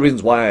 It's one of the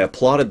reasons why I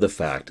applauded the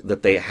fact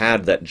that they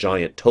had that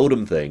giant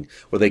totem thing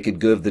where they could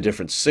give the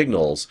different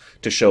signals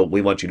to show,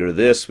 we want you to do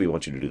this, we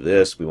want you to do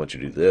this, we want you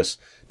to do this,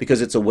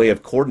 because it's a way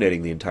of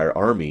coordinating the entire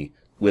army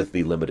with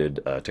the limited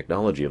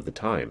technology of the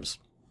times.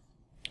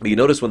 But you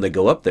notice when they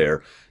go up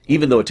there,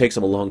 even though it takes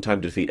him a long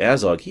time to defeat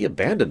Azog, he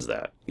abandons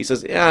that. He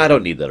says, yeah, I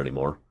don't need that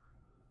anymore.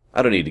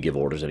 I don't need to give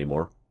orders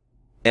anymore.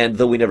 And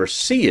though we never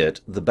see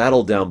it, the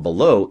battle down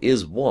below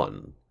is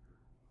won.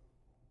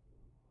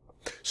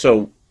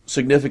 So,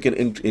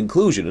 significant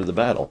inclusion in the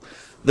battle.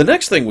 The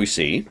next thing we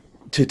see,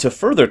 to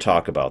further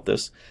talk about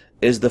this,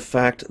 is the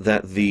fact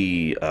that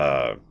the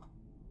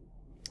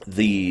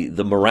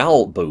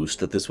morale boost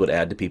that this would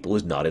add to people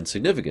is not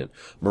insignificant.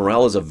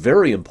 Morale is a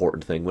very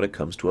important thing when it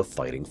comes to a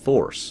fighting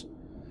force.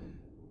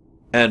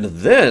 And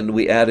then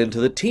we add into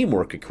the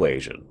teamwork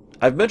equation.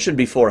 I've mentioned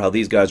before how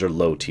these guys are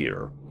low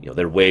tier. You know,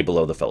 they're way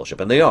below the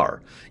Fellowship, and they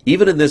are.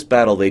 Even in this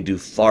battle, they do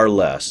far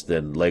less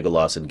than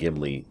Legolas and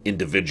Gimli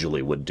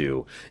individually would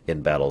do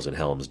in battles in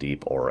Helm's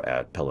Deep or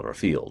at Pelennor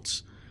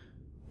Fields.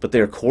 But they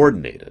are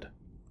coordinated.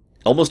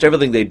 Almost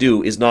everything they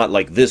do is not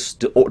like this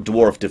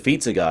dwarf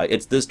defeats a guy.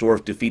 It's this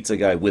dwarf defeats a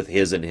guy with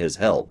his and his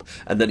help.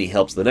 And then he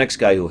helps the next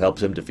guy who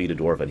helps him defeat a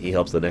dwarf, and he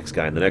helps the next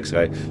guy and the next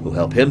guy who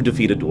help him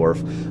defeat a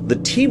dwarf. The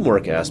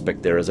teamwork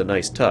aspect there is a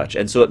nice touch,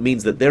 and so it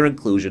means that their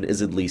inclusion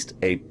is at least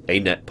a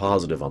net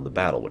positive on the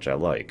battle, which I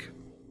like.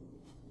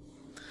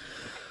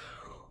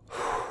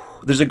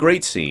 There's a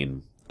great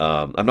scene.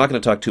 I'm not going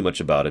to talk too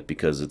much about it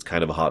because it's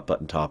kind of a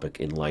hot-button topic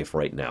in life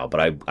right now, but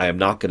I am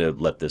not going to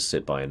let this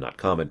sit by and not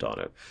comment on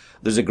it.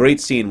 There's a great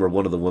scene where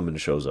one of the women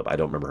shows up. I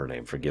don't remember her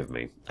name, forgive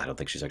me. I don't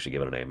think she's actually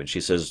given a name. And she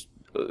says,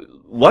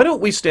 why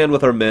don't we stand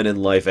with our men in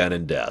life and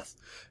in death?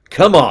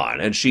 Come on!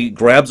 And she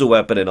grabs a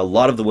weapon, and a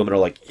lot of the women are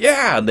like,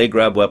 yeah! And they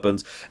grab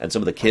weapons, and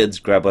some of the kids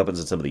grab weapons,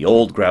 and some of the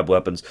old grab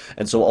weapons.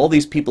 And so all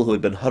these people who had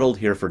been huddled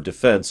here for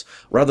defense,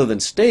 rather than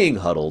staying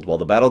huddled while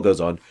the battle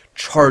goes on,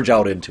 charge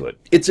out into it.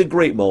 It's a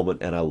great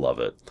moment, and I love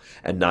it.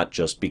 And not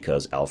just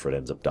because Alfred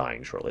ends up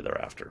dying shortly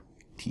thereafter.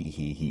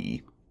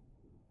 Tee-hee-hee.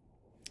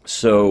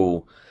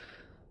 So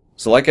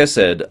like I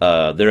said,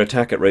 their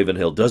attack at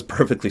Ravenhill does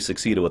perfectly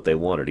succeed at what they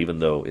wanted, even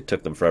though it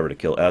took them forever to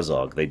kill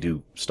Azog. They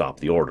do stop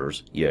the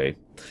orders, yay.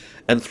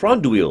 And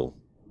Thranduil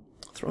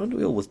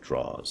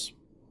withdraws.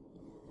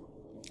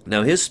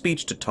 Now, his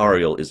speech to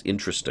Tauriel is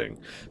interesting,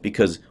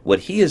 because what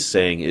he is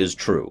saying is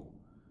true.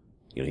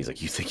 You know, he's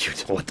like, you think you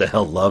know what the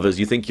hell love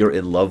is? You think you're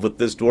in love with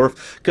this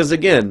dwarf? Because,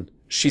 again,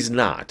 she's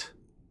not.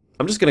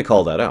 I'm just going to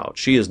call that out.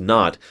 She is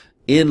not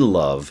in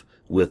love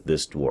with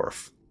this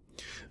dwarf.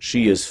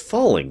 She is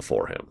falling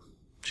for him.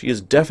 She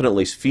is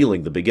definitely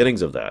feeling the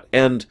beginnings of that.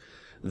 And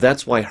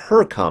that's why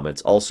her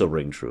comments also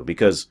ring true,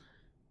 because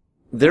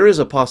there is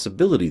a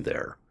possibility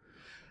there.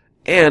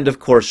 And, of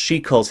course, she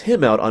calls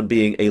him out on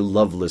being a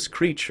loveless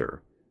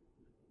creature.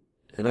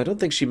 And I don't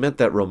think she meant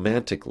that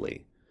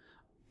romantically.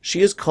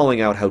 She is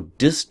calling out how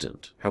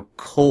distant, how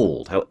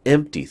cold, how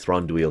empty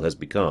Thranduil has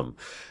become.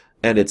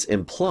 And it's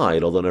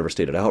implied, although never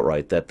stated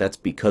outright, that that's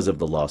because of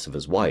the loss of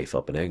his wife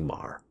up in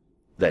Angmar.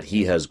 That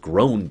he has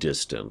grown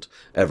distant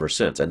ever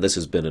since, and this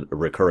has been a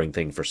recurring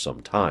thing for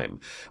some time.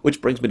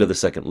 Which brings me to the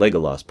second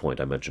Legolas point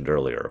I mentioned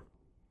earlier.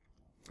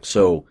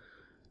 So,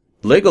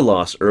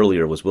 Legolas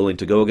earlier was willing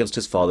to go against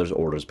his father's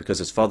orders because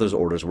his father's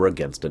orders were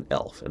against an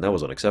elf, and that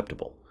was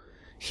unacceptable.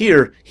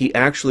 Here, he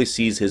actually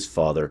sees his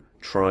father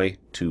try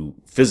to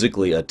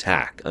physically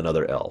attack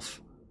another elf.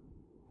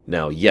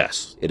 Now,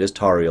 yes, it is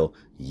Tauriel.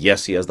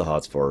 Yes, he has the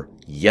hots for her.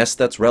 Yes,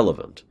 that's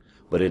relevant.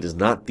 But it is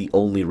not the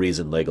only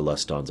reason Legolas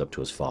stands up to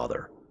his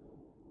father.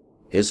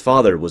 His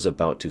father was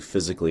about to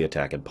physically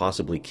attack and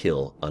possibly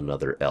kill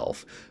another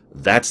elf.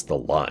 That's the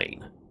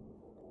line.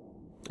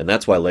 And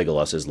that's why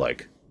Legolas is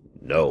like,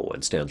 no,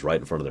 and stands right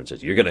in front of her and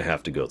says, you're going to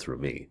have to go through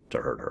me to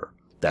hurt her.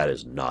 That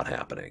is not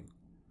happening.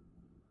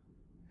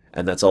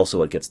 And that's also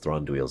what gets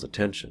Thranduil's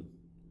attention.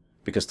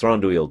 Because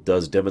Thranduil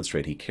does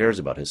demonstrate he cares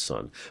about his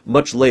son.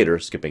 Much later,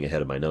 skipping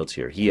ahead of my notes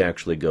here, he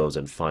actually goes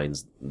and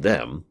finds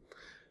them.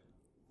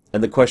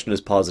 And the question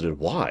is posited,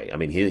 why? I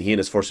mean, he and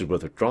his forces were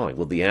withdrawing.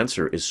 Well, the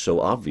answer is so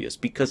obvious.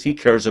 Because he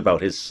cares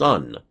about his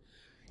son.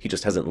 He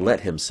just hasn't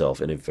let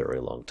himself in a very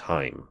long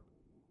time.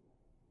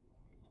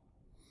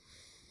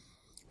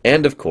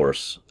 And, of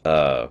course,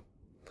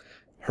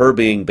 her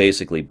being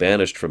basically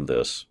banished from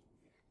this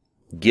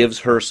gives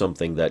her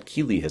something that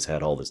Keely has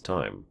had all this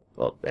time.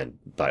 Well, and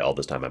by all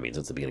this time, I mean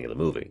since the beginning of the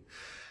movie.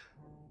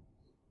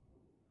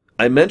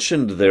 I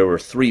mentioned there were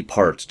 3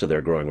 parts to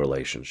their growing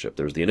relationship.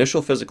 There was the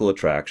initial physical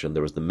attraction,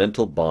 there was the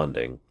mental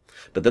bonding,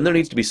 but then there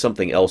needs to be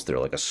something else there,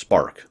 like a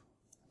spark.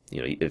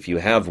 You know, if you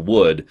have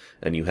wood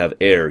and you have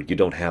air, you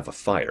don't have a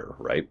fire,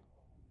 right?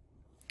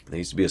 There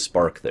needs to be a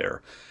spark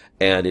there.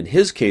 And in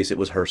his case, it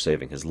was her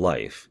saving his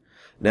life.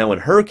 Now, in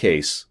her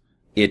case,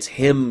 it's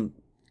him.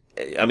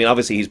 I mean,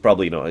 obviously, he's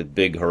probably, you know, a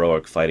big,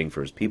 heroic, fighting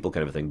for his people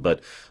kind of thing,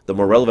 but the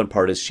more relevant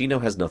part is she now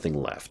has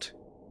nothing left.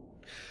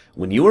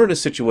 When you are in a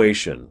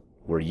situation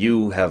where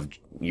you have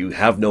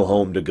no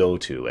home to go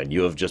to, and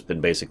you have just been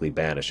basically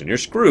banished, and you're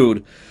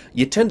screwed,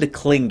 you tend to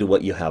cling to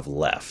what you have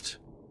left.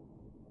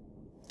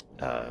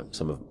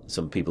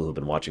 Some people who've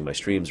been watching my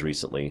streams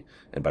recently,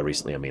 and by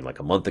recently I mean like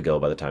a month ago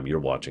by the time you're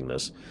watching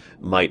this,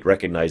 might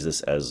recognize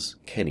this as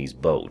Kenny's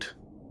boat.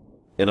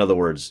 In other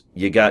words,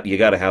 you got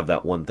to have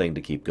that one thing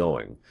to keep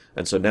going.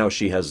 And so now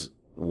she has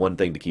one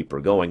thing to keep her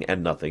going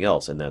and nothing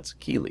else, and that's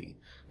Keely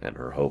and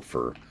her hope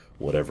for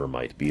whatever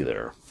might be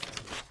there.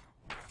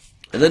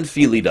 And then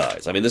Feely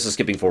dies. I mean, this is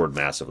skipping forward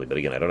massively, but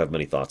again, I don't have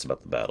many thoughts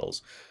about the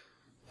battles.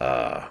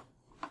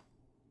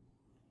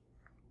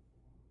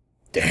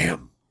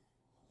 Damn.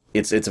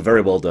 It's a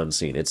very well done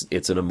scene.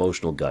 It's an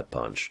emotional gut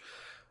punch.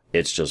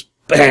 It's just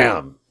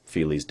BAM!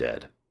 Feely's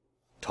dead.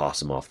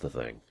 Toss him off the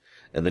thing.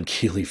 And then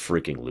Keely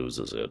freaking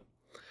loses it.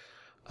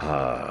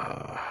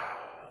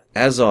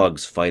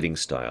 Azog's fighting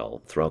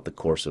style throughout the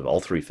course of all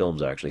 3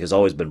 films, actually, has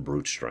always been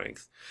brute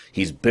strength.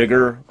 He's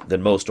bigger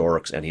than most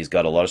orcs, and he's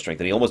got a lot of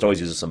strength, and he almost always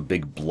uses some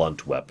big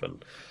blunt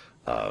weapon.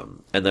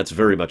 And that's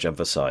very much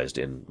emphasized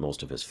in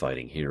most of his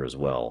fighting here as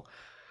well.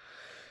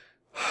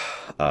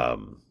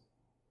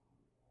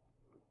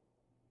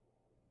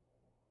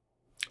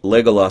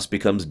 Legolas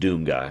becomes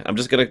Doom Guy. I'm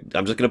just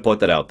gonna put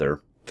that out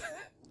there.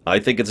 I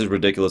think it's as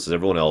ridiculous as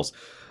everyone else,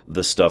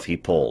 the stuff he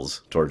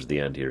pulls towards the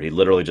end here. He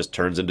literally just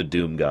turns into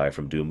Doom Guy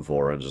from Doom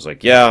 4 and just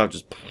like, yeah,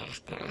 just...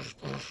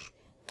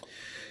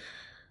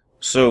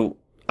 So,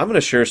 I'm going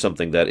to share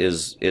something that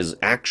is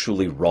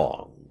actually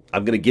wrong.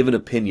 I'm going to give an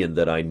opinion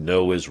that I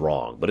know is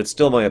wrong, but it's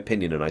still my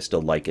opinion and I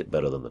still like it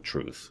better than the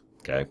truth,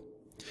 okay?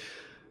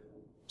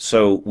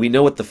 So, we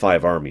know what the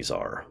 5 armies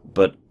are,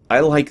 but I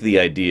like the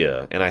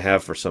idea, and I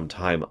have for some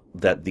time,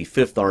 that the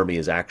 5th army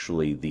is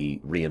actually the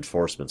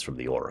reinforcements from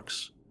the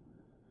orcs.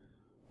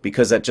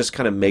 Because that just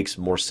kind of makes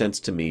more sense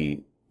to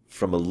me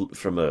from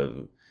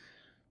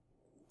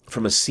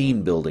a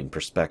scene building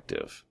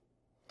perspective.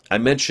 I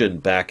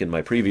mentioned back in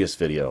my previous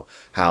video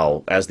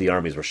how as the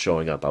armies were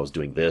showing up, I was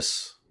doing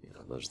this. You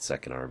know, there's the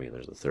 2nd army and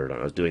there's the 3rd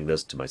army. I was doing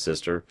this to my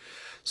sister.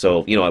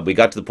 So, you know, we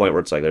got to the point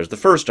where it's like there's the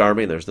 1st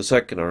army, and there's the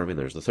 2nd army, and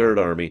there's the 3rd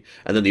army,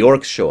 and then the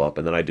orcs show up,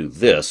 and then I do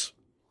this.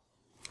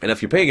 And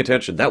if you're paying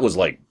attention, that was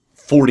like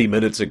 40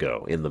 minutes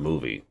ago in the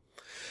movie.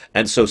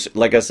 And so,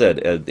 like I said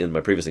in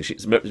my previous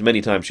thing, many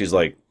times she's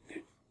like,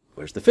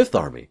 where's the 5th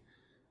army?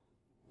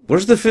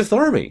 Where's the 5th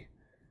army?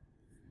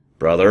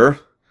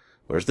 Brother,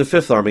 where's the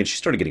 5th army? And she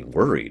started getting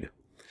worried.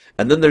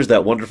 And then there's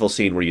that wonderful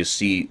scene where you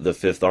see the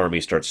 5th army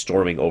start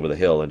storming over the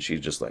hill, and she's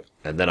just like,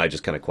 and then I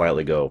just kind of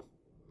quietly go,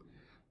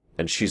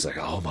 and she's like,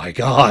 oh my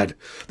God,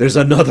 there's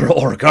another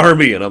orc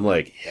army. And I'm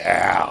like,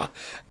 yeah.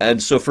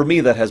 And so for me,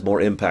 that has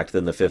more impact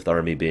than the 5th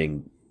army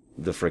being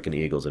the frickin'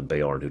 Eagles and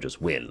Beorn who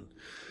just win.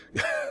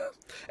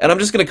 And I'm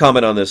just going to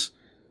comment on this.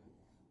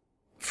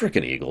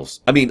 Frickin'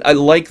 Eagles. I mean, I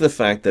like the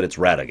fact that it's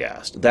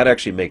Radagast. That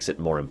actually makes it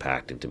more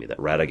impacting to me, that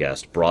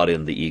Radagast brought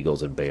in the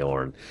Eagles and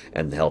Beorn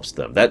and helps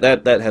them.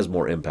 That has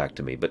more impact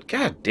to me. But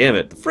god damn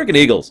it, the frickin'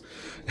 Eagles.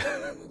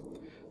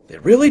 They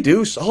really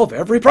do solve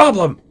every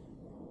problem.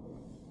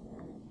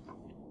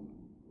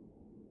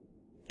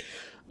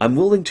 I'm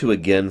willing to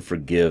again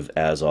forgive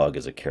Azog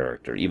as a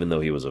character, even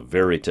though he was a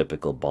very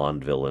typical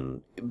Bond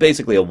villain,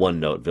 basically a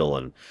one-note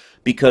villain,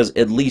 because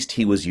at least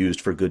he was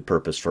used for good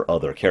purpose for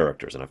other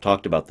characters. And I've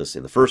talked about this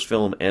in the 1st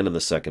film and in the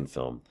 2nd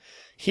film.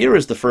 Here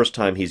is the first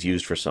time he's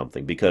used for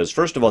something, because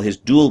first of all, his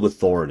duel with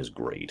Thorin is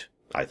great,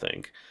 I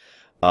think.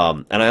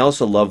 And I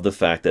also love the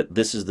fact that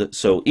this is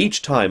so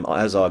each time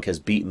Azog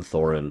has beaten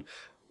Thorin,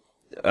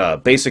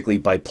 basically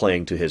by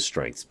playing to his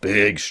strengths.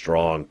 Big,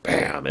 strong,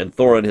 bam. And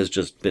Thorin has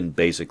just been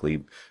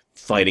basically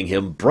fighting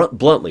him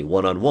bluntly,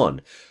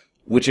 one-on-one.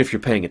 Which, if you're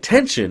paying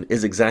attention,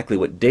 is exactly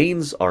what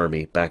Dane's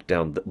army back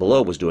down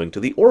below was doing to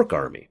the Orc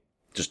army.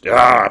 Just,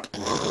 not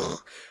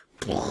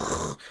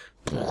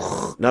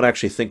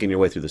actually thinking your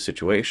way through the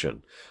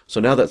situation.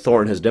 So now that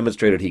Thorin has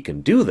demonstrated he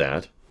can do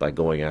that, by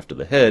going after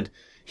the head,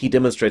 He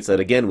demonstrates that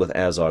again with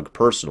Azog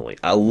personally.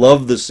 I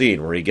love the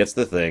scene where he gets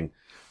the thing,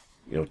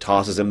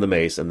 tosses him the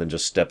mace, and then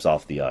just steps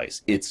off the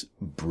ice. It's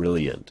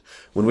brilliant.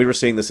 When we were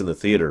seeing this in the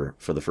theater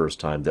for the first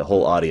time, the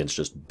whole audience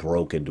just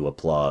broke into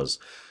applause.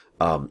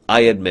 I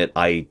admit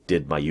I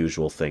did my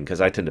usual thing, because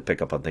I tend to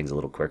pick up on things a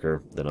little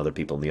quicker than other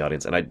people in the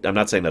audience, and I'm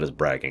not saying that as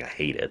bragging. I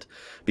hate it.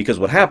 Because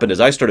what happened is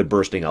I started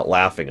bursting out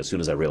laughing as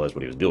soon as I realized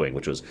what he was doing,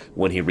 which was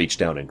when he reached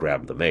down and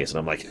grabbed the mace, and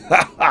I'm like,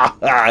 ha ha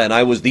ha, and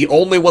I was the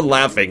only one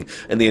laughing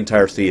in the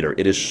entire theater.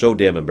 It is so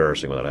damn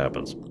embarrassing when that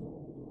happens.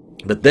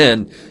 But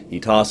then he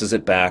tosses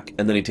it back,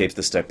 and then he takes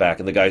the step back,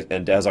 and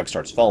Azog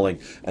starts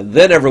falling, and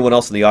then everyone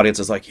else in the audience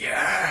is like,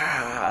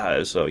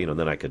 yeah! So,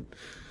 then I could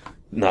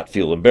not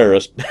feel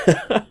embarrassed.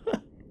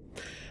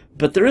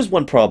 But there is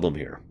one problem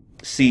here.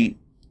 See,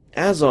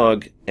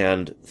 Azog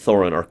and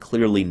Thorin are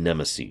clearly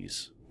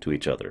nemeses to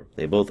each other.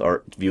 They both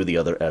view the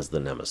other as the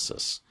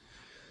nemesis.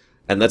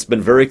 And that's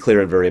been very clear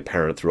and very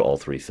apparent through all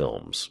three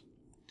films.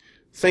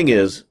 Thing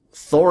is,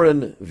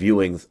 Thorin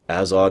viewing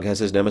Azog as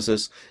his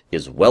nemesis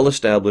is well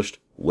established,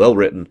 well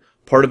written,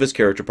 part of his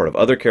character, part of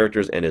other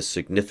characters, and is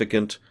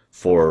significant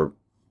for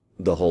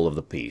the whole of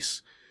the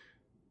piece.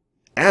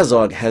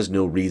 Azog has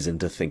no reason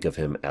to think of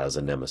him as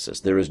a nemesis.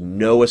 There is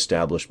no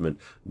establishment,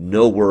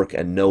 no work,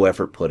 and no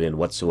effort put in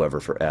whatsoever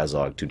for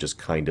Azog to just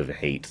kind of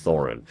hate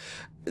Thorin.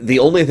 The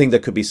only thing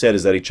that could be said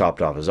is that he chopped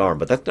off his arm,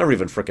 but that's never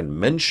even frickin'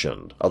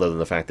 mentioned, other than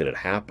the fact that it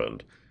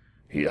happened.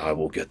 I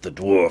will get the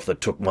dwarf that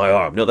took my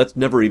arm. No, that's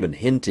never even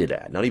hinted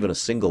at, not even a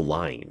single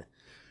line.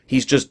 He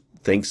just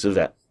thinks of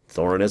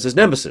Thorin as his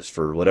nemesis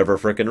for whatever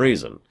frickin'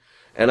 reason.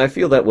 And I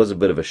feel that was a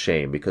bit of a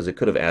shame, because it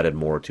could have added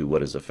more to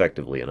what is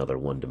effectively another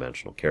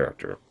one-dimensional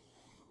character.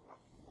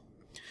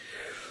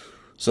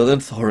 So then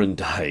Thorin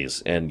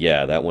dies, and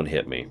yeah, that one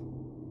hit me.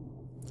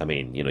 I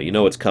mean, you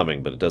know it's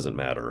coming, but it doesn't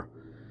matter.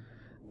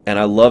 And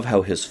I love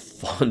how his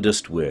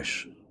fondest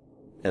wish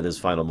at his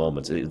final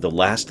moments, the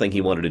last thing he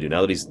wanted to do,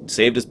 now that he's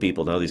saved his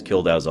people, now that he's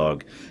killed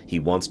Azog, he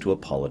wants to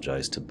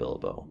apologize to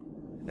Bilbo.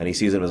 And he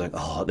sees him as like,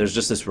 oh, there's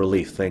just this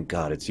relief. Thank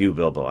God, it's you,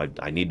 Bilbo.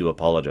 I need to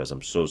apologize.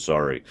 I'm so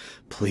sorry.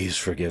 Please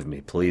forgive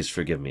me. Please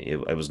forgive me.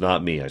 It was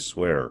not me, I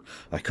swear.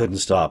 I couldn't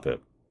stop it.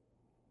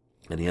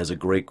 And he has a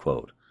great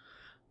quote.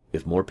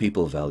 If more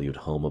people valued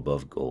home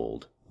above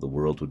gold, the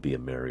world would be a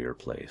merrier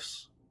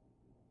place.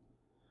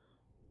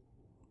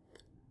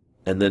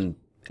 And then,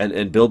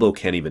 and Bilbo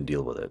can't even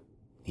deal with it.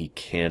 He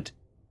can't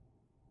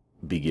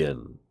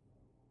begin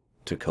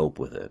to cope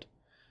with it.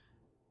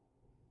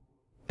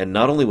 And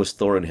not only was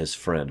Thorin his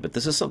friend, but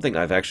this is something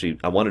I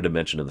wanted to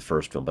mention in the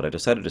first film, but I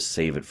decided to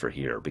save it for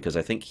here, because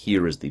I think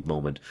here is the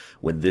moment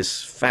when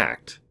this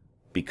fact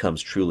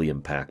becomes truly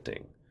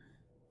impacting.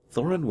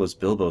 Thorin was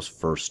Bilbo's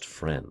first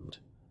friend.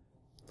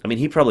 I mean,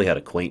 he probably had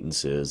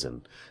acquaintances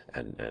and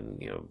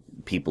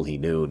people he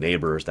knew,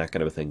 neighbors, that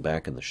kind of a thing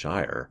back in the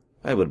Shire.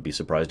 I wouldn't be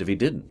surprised if he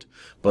didn't.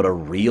 But a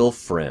real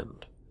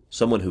friend,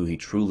 someone who he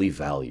truly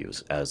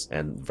values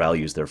and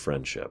values their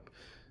friendship.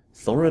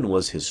 Thorin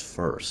was his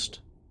first.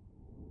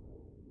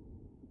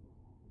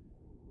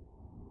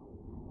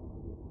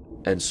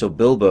 And so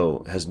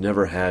Bilbo has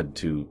never had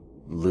to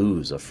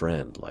lose a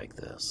friend like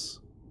this.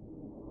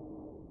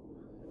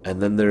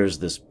 And then there's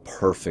this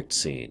perfect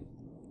scene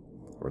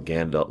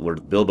where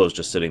Bilbo's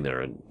just sitting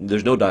there, and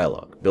there's no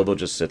dialogue. Bilbo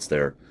just sits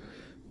there.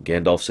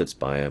 Gandalf sits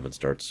by him and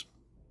starts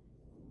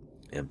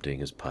emptying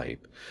his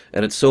pipe.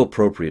 And it's so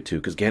appropriate, too,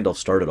 because Gandalf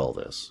started all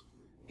this.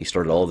 He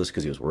started all this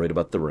because he was worried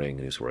about the ring, and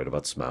he was worried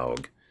about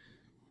Smaug.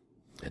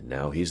 And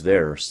now he's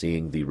there,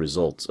 seeing the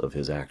results of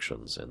his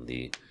actions, and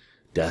the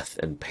death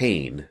and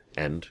pain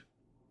and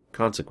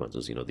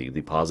consequences,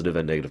 the positive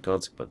and negative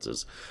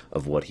consequences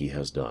of what he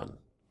has done.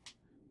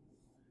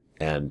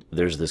 And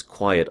there's this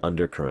quiet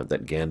undercurrent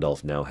that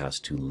Gandalf now has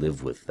to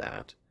live with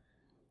that.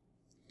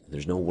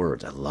 There's no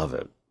words. I love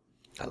it.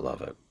 I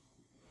love it.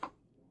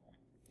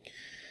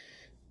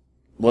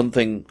 One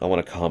thing I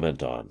want to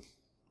comment on.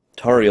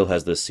 Tauriel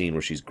has this scene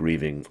where she's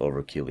grieving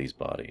over Kili's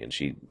body, and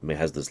she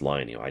has this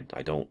line,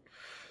 I don't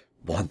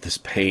want this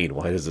pain.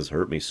 Why does this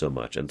hurt me so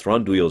much? And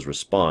Thranduil's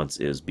response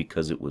is,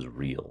 because it was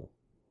real.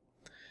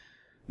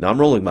 Now, I'm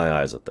rolling my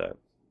eyes at that.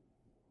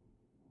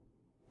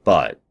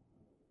 But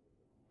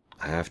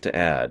I have to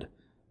add,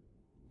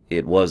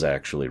 it was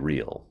actually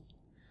real.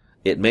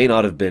 It may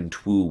not have been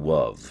true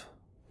love.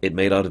 It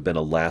may not have been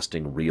a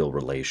lasting, real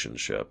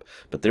relationship.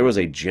 But there was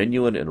a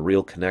genuine and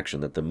real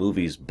connection that the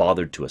movies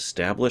bothered to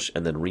establish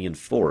and then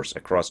reinforce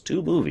across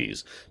two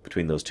movies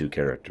between those two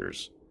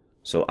characters.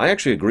 So I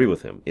actually agree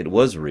with him. It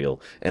was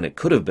real, and it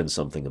could have been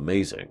something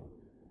amazing.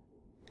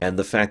 And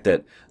the fact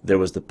that there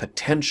was the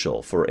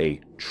potential for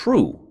a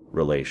true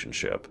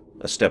relationship,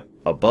 a step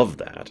above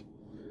that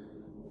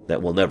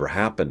will never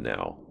happen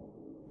now,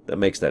 that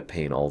makes that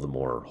pain all the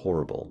more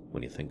horrible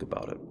when you think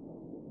about it.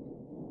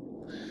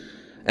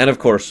 And of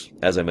course,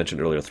 as I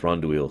mentioned earlier,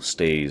 Thranduil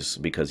stays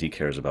because he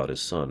cares about his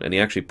son, and he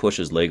actually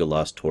pushes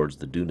Legolas towards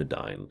the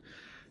Dunedain,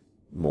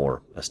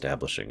 more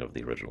establishing of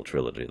the original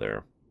trilogy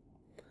there.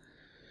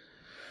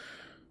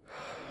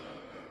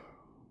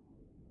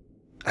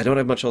 I don't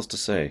have much else to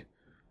say.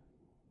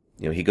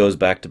 he goes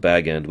back to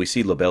Bag End. We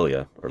see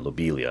Lobelia, or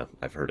Lobelia,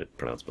 I've heard it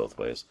pronounced both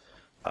ways,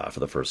 for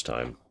the first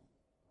time.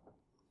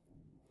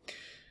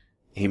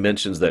 He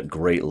mentions that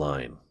great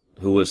line,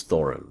 "Who is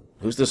Thorin?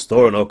 Who's this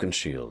Thorin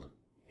Oakenshield?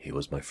 He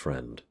was my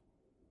friend.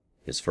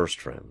 His first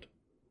friend."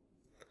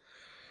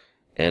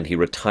 And he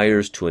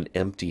retires to an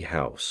empty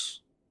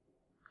house.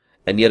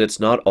 And yet it's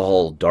not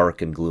all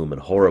dark and gloom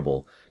and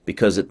horrible,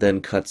 because it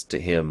then cuts to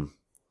him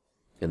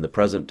in the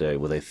present day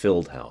with a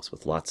filled house,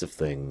 with lots of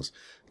things,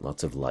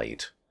 lots of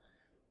light.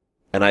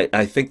 And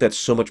I think that's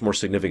so much more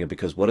significant,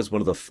 because what is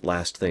one of the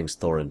last things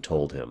Thorin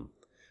told him?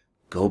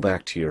 Go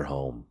back to your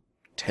home,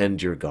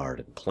 tend your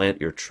garden,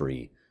 plant your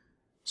tree,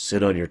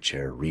 sit on your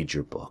chair, read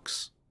your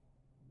books.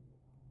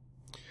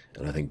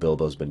 And I think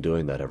Bilbo's been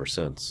doing that ever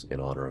since, in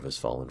honor of his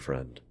fallen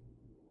friend.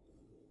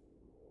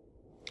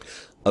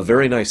 A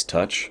very nice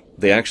touch.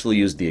 They actually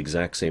used the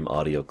exact same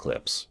audio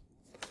clips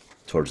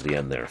towards the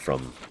end there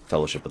from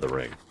Fellowship of the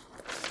Ring.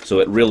 So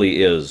it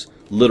really is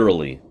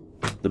literally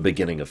the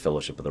beginning of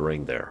Fellowship of the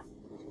Ring there,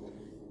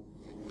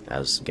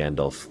 as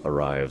Gandalf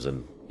arrives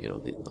and,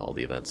 all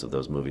the events of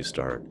those movies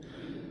start.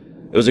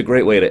 It was a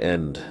great way to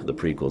end the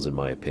prequels, in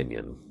my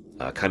opinion.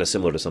 Kind of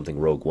similar to something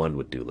Rogue One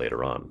would do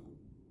later on.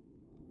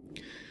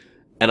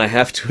 And I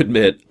have to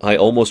admit, I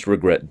almost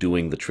regret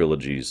doing the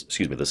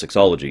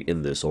sexology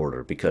in this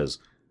order, because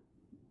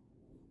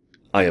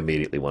I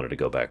immediately wanted to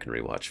go back and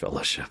rewatch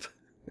Fellowship.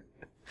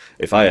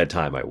 If I had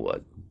time, I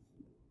would.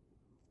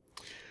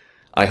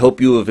 I hope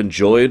you have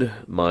enjoyed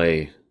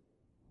my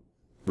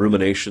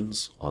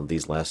ruminations on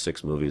these last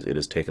 6 movies. It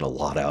has taken a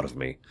lot out of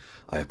me.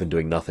 I have been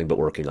doing nothing but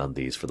working on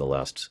these for the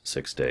last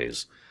 6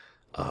 days.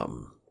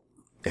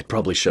 It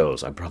probably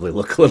shows. I probably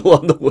look a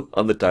little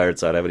on the tired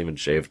side. I haven't even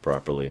shaved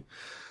properly.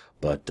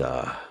 But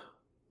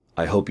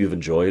I hope you've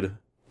enjoyed,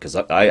 because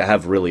I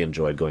have really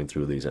enjoyed going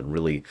through these and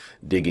really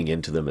digging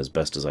into them as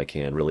best as I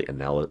can, really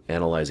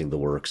analyzing the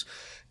works.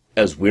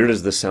 As weird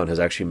as this sound,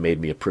 has actually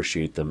made me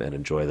appreciate them and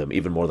enjoy them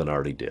even more than I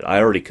already did. I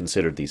already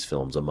considered these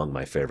films among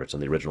my favorites,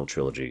 and the original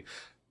trilogy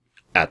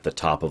at the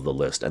top of the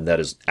list, and that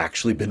has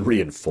actually been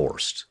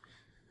reinforced.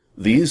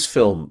 These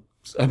films,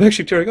 I'm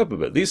actually tearing up a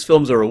bit. These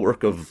films are a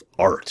work of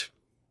art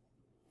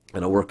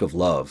and a work of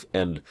love,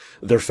 and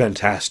they're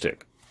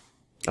fantastic.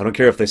 I don't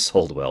care if they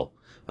sold well.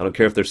 I don't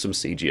care if there's some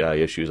CGI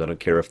issues. I don't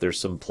care if there's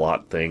some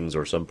plot things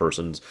or some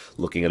person's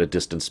looking at a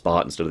distant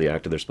spot instead of the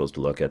actor they're supposed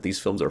to look at. These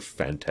films are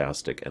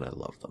fantastic, and I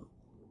love them.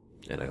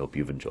 And I hope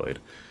you've enjoyed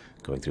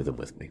going through them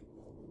with me.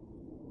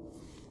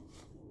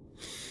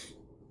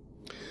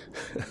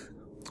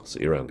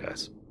 See you around,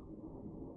 guys.